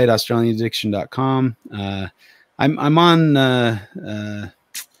website, australianaddiction.com. I'm on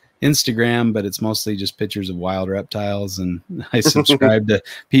Instagram, but it's mostly just pictures of wild reptiles, and I subscribe to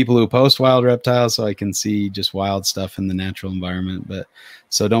people who post wild reptiles so I can see just wild stuff in the natural environment. But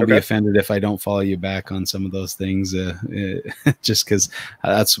so don't be offended if I don't follow you back on some of those things, just because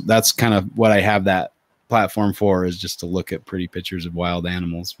that's kind of what I have that platform for, is just to look at pretty pictures of wild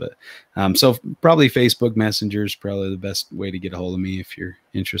animals. But so probably Facebook Messenger is probably the best way to get a hold of me if you're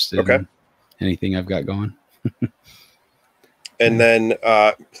interested in anything I've got going. And then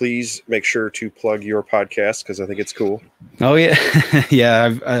please make sure to plug your podcast, because I think it's cool. Oh, yeah.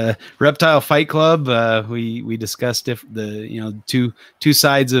 Yeah. Reptile Fight Club. We discussed two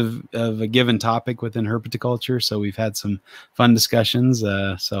sides of a given topic within herpeticulture. So we've had some fun discussions.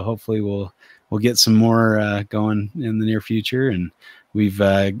 So hopefully we'll get some more going in the near future. And we've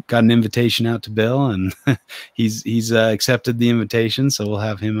got an invitation out to Bill, and he's accepted the invitation. So we'll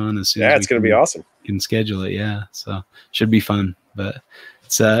have him on as soon as it's going to be awesome. Can schedule it. Yeah. So should be fun, but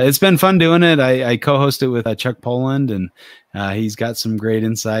it's been fun doing it. I co-host it with Chuck Poland, and he's got some great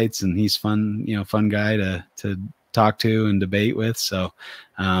insights, and he's fun guy to talk to and debate with. So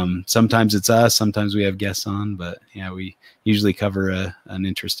sometimes it's us, sometimes we have guests on, but yeah, we usually cover an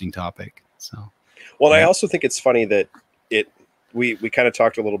interesting topic. So, well, I also think it's funny that we kind of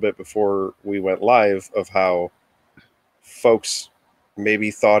talked a little bit before we went live of how folks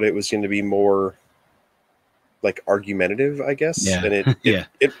maybe thought it was going to be more like argumentative, I guess. And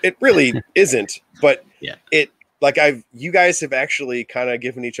it really isn't, but like you guys have actually kind of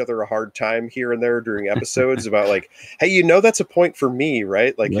given each other a hard time here and there during episodes about like, hey, that's a point for me,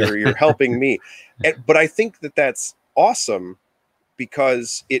 right? Like you're helping me. But I think that that's awesome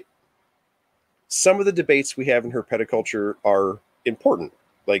because some of the debates we have in herpetoculture are important,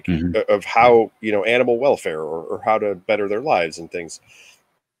 like of how, animal welfare or how to better their lives and things.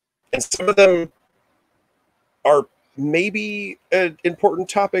 And some of them are maybe an important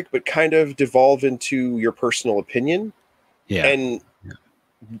topic, but kind of devolve into your personal opinion. Yeah. And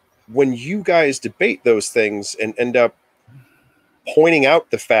when you guys debate those things and end up pointing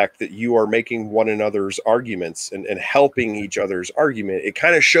out the fact that you are making one another's arguments and helping each other's argument, it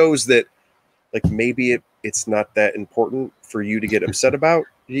kind of shows that like maybe it's not that important for you to get upset about,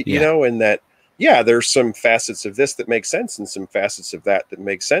 you know, and that, there's some facets of this that make sense and some facets of that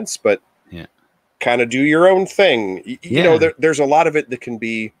make sense, but kind of do your own thing. You know, there's a lot of it that can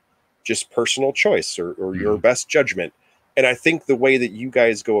be just personal choice or your best judgment. And I think the way that you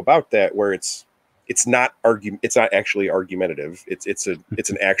guys go about that, where it's not actually argumentative. It's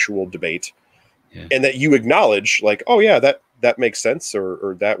an actual debate, and that you acknowledge like, oh yeah, that makes sense,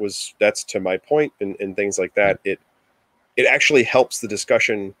 or that's to my point, and things like that. It actually helps the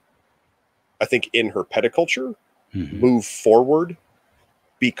discussion, I think, in herpetoculture move forward,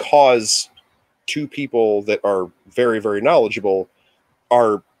 because two people that are very, very knowledgeable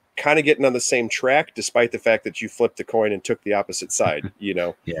are kind of getting on the same track, despite the fact that you flipped a coin and took the opposite side. You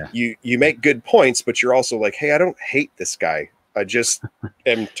know, you make good points, but you're also like, hey, I don't hate this guy. I just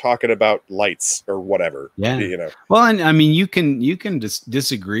am talking about lights or whatever. You know. Well, and I mean, you can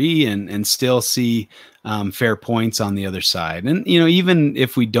disagree and still see fair points on the other side. And even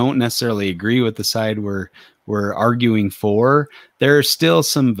if we don't necessarily agree with the side we're arguing for, there are still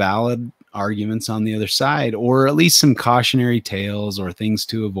some valid arguments on the other side, or at least some cautionary tales or things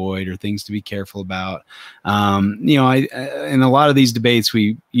to avoid or things to be careful about. In a lot of these debates,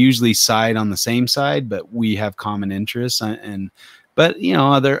 we usually side on the same side, but we have common interests. But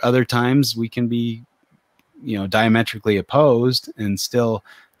other times we can be, diametrically opposed and still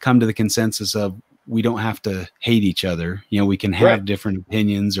come to the consensus of we don't have to hate each other. We can have different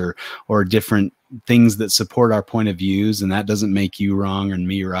opinions or different things that support our point of views, and that doesn't make you wrong and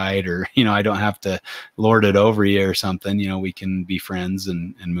me right, or I don't have to lord it over you or something. We can be friends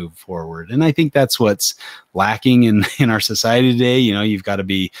and move forward. And I think that's what's lacking in our society today. You've got to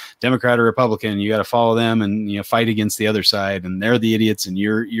be Democrat or Republican, you got to follow them and fight against the other side, and they're the idiots and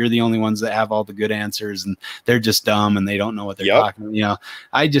you're the only ones that have all the good answers, and they're just dumb and they don't know what they're talking.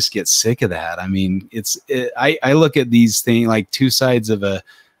 I just get sick of that. I mean, I look at these things like two sides of a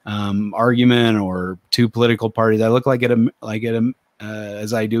argument or two political parties. I look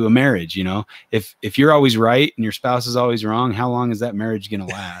as I do a marriage. If you're always right and your spouse is always wrong, how long is that marriage going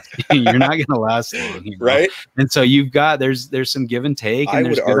to last? You're not going to last long, right? And so there's some give and take, and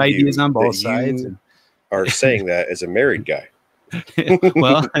there's good ideas on both sides. Are saying that as a married guy.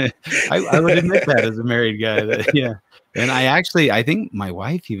 Well, I would admit that as a married guy. And I think my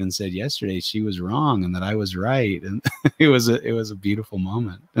wife even said yesterday she was wrong and that I was right. And it was a beautiful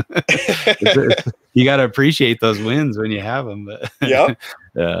moment. You got to appreciate those wins when you have them. But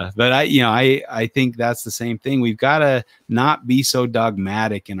I think that's the same thing. We've got to not be so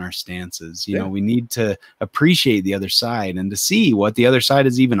dogmatic in our stances. We need to appreciate the other side and to see what the other side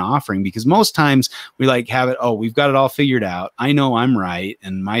is even offering, because most times we have it. Oh, we've got it all figured out. I know I'm right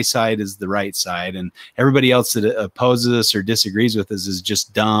and my side is the right side, and everybody else that opposes us or disagrees with us is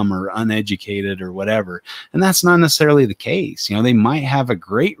just dumb or uneducated or whatever. And that's not necessarily the case. They might have a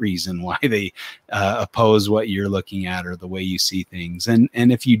great reason why they oppose what you're looking at or the way you see things. And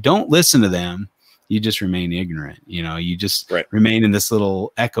if you don't listen to them, you just remain ignorant. You just remain in this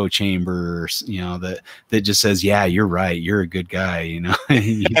little echo chamber, that just says, yeah, you're right, you're a good guy. You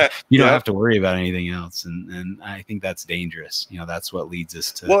don't have to worry about anything else. And I think that's dangerous. That's what leads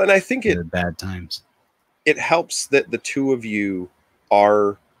us to and I think bad times. It helps that the two of you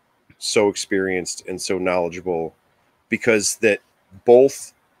are so experienced and so knowledgeable, because that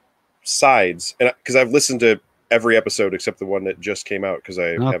both sides, and because I've listened to every episode except the one that just came out because I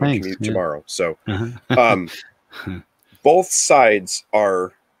have a commute tomorrow. So both sides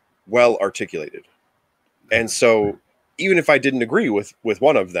are well articulated. And so even if I didn't agree with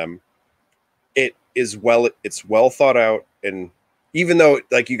one of them, it's well thought out. And even though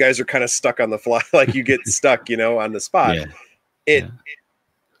like you guys are kind of stuck on the fly, like you get stuck, on the spot,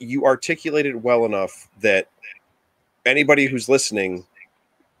 you articulated well enough that anybody who's listening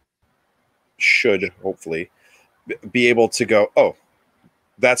should hopefully be able to go, oh,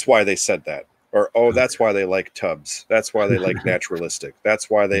 that's why they said that. Or, oh, that's why they like tubs. That's why they like naturalistic. That's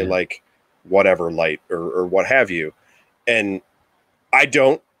why they like whatever light or what have you. And I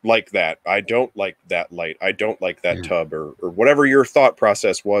don't like that. I don't like that light. I don't like that tub or whatever your thought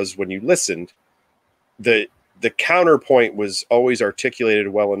process was when you listened. The counterpoint was always articulated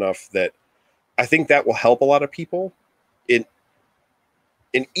well enough that I think that will help a lot of people.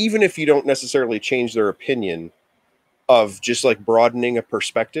 And even if you don't necessarily change their opinion, of just like broadening a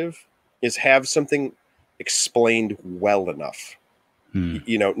perspective, is have something explained well enough.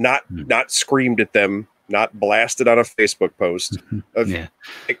 You know, not screamed at them, not blasted on a Facebook post, of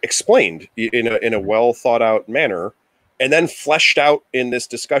explained in a well thought out manner, and then fleshed out in this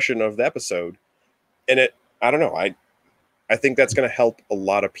discussion of the episode. And I don't know, I think that's going to help a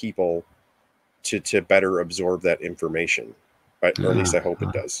lot of people to better absorb that information. Right, or at least I hope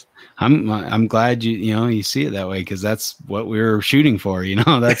it does. I'm glad you see it that way, because that's what we were shooting for.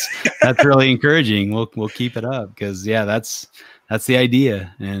 That's really encouraging. We'll keep it up, because that's the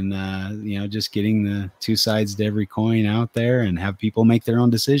idea. And just getting the two sides to every coin out there and have people make their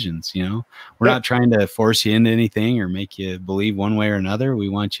own decisions. We're not trying to force you into anything or make you believe one way or another. We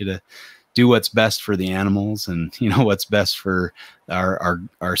want you to do what's best for the animals, and what's best for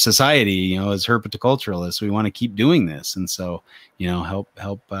our society. As herpetoculturalists, we want to keep doing this, and so help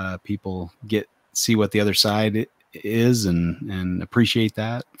people see what the other side is, and appreciate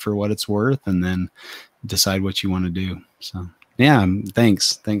that for what it's worth, and then decide what you want to do. So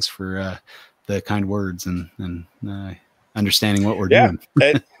thanks for the kind words and understanding what we're doing.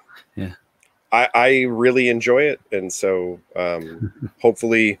 I really enjoy it, and so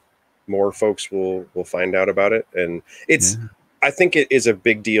hopefully more folks will find out about it. And I think it is a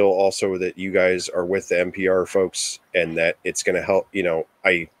big deal also that you guys are with the MPR folks, and that it's going to help,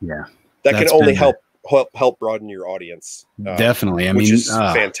 that can only help broaden your audience. Definitely. I which mean, is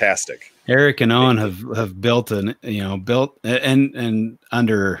fantastic. Eric and Owen have built and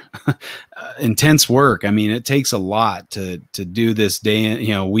under intense work. I mean, it takes a lot to do this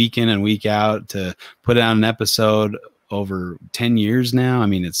day, week in and week out, to put out an episode over 10 years now. I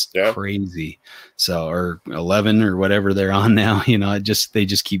mean, it's crazy. So, or 11 or whatever they're on now, they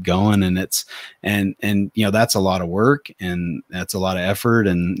just keep going, and that's a lot of work, and that's a lot of effort.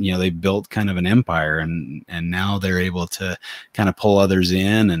 And, they built kind of an empire, and now they're able to kind of pull others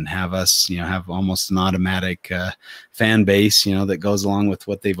in and have us, have almost an automatic fan base, that goes along with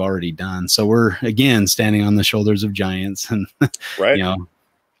what they've already done. So we're, again, standing on the shoulders of giants, and,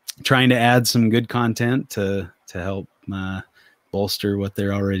 trying to add some good content to help bolster what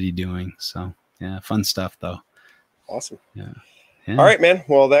they're already doing. So fun stuff though. Awesome. All right, man.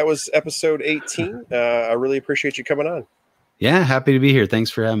 Well, that was episode 18. I really appreciate you coming on. Yeah, happy to be here. Thanks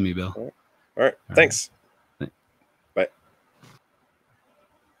for having me, Bill. All right. Thanks. Bye.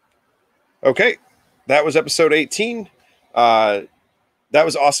 Okay, that was episode 18. That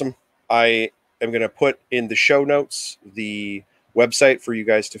was awesome. I am going to put in the show notes the website for you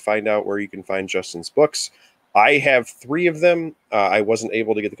guys to find out where you can find Justin's books. I have 3 of them. I wasn't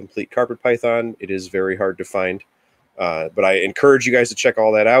able to get the Complete Carpet Python. It is very hard to find, but I encourage you guys to check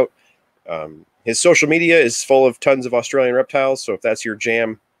all that out. His social media is full of tons of Australian reptiles, so if that's your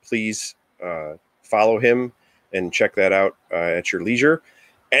jam, please follow him and check that out at your leisure.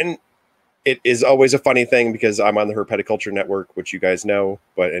 And it is always a funny thing, because I'm on the Herpeticulture Network, which you guys know,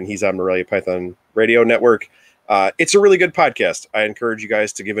 and he's on Morelia Python Radio Network. It's a really good podcast. I encourage you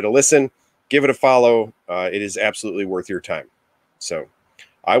guys to give it a listen. Give it a follow. It is absolutely worth your time. So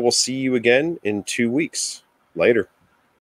I will see you again in 2 weeks. Later.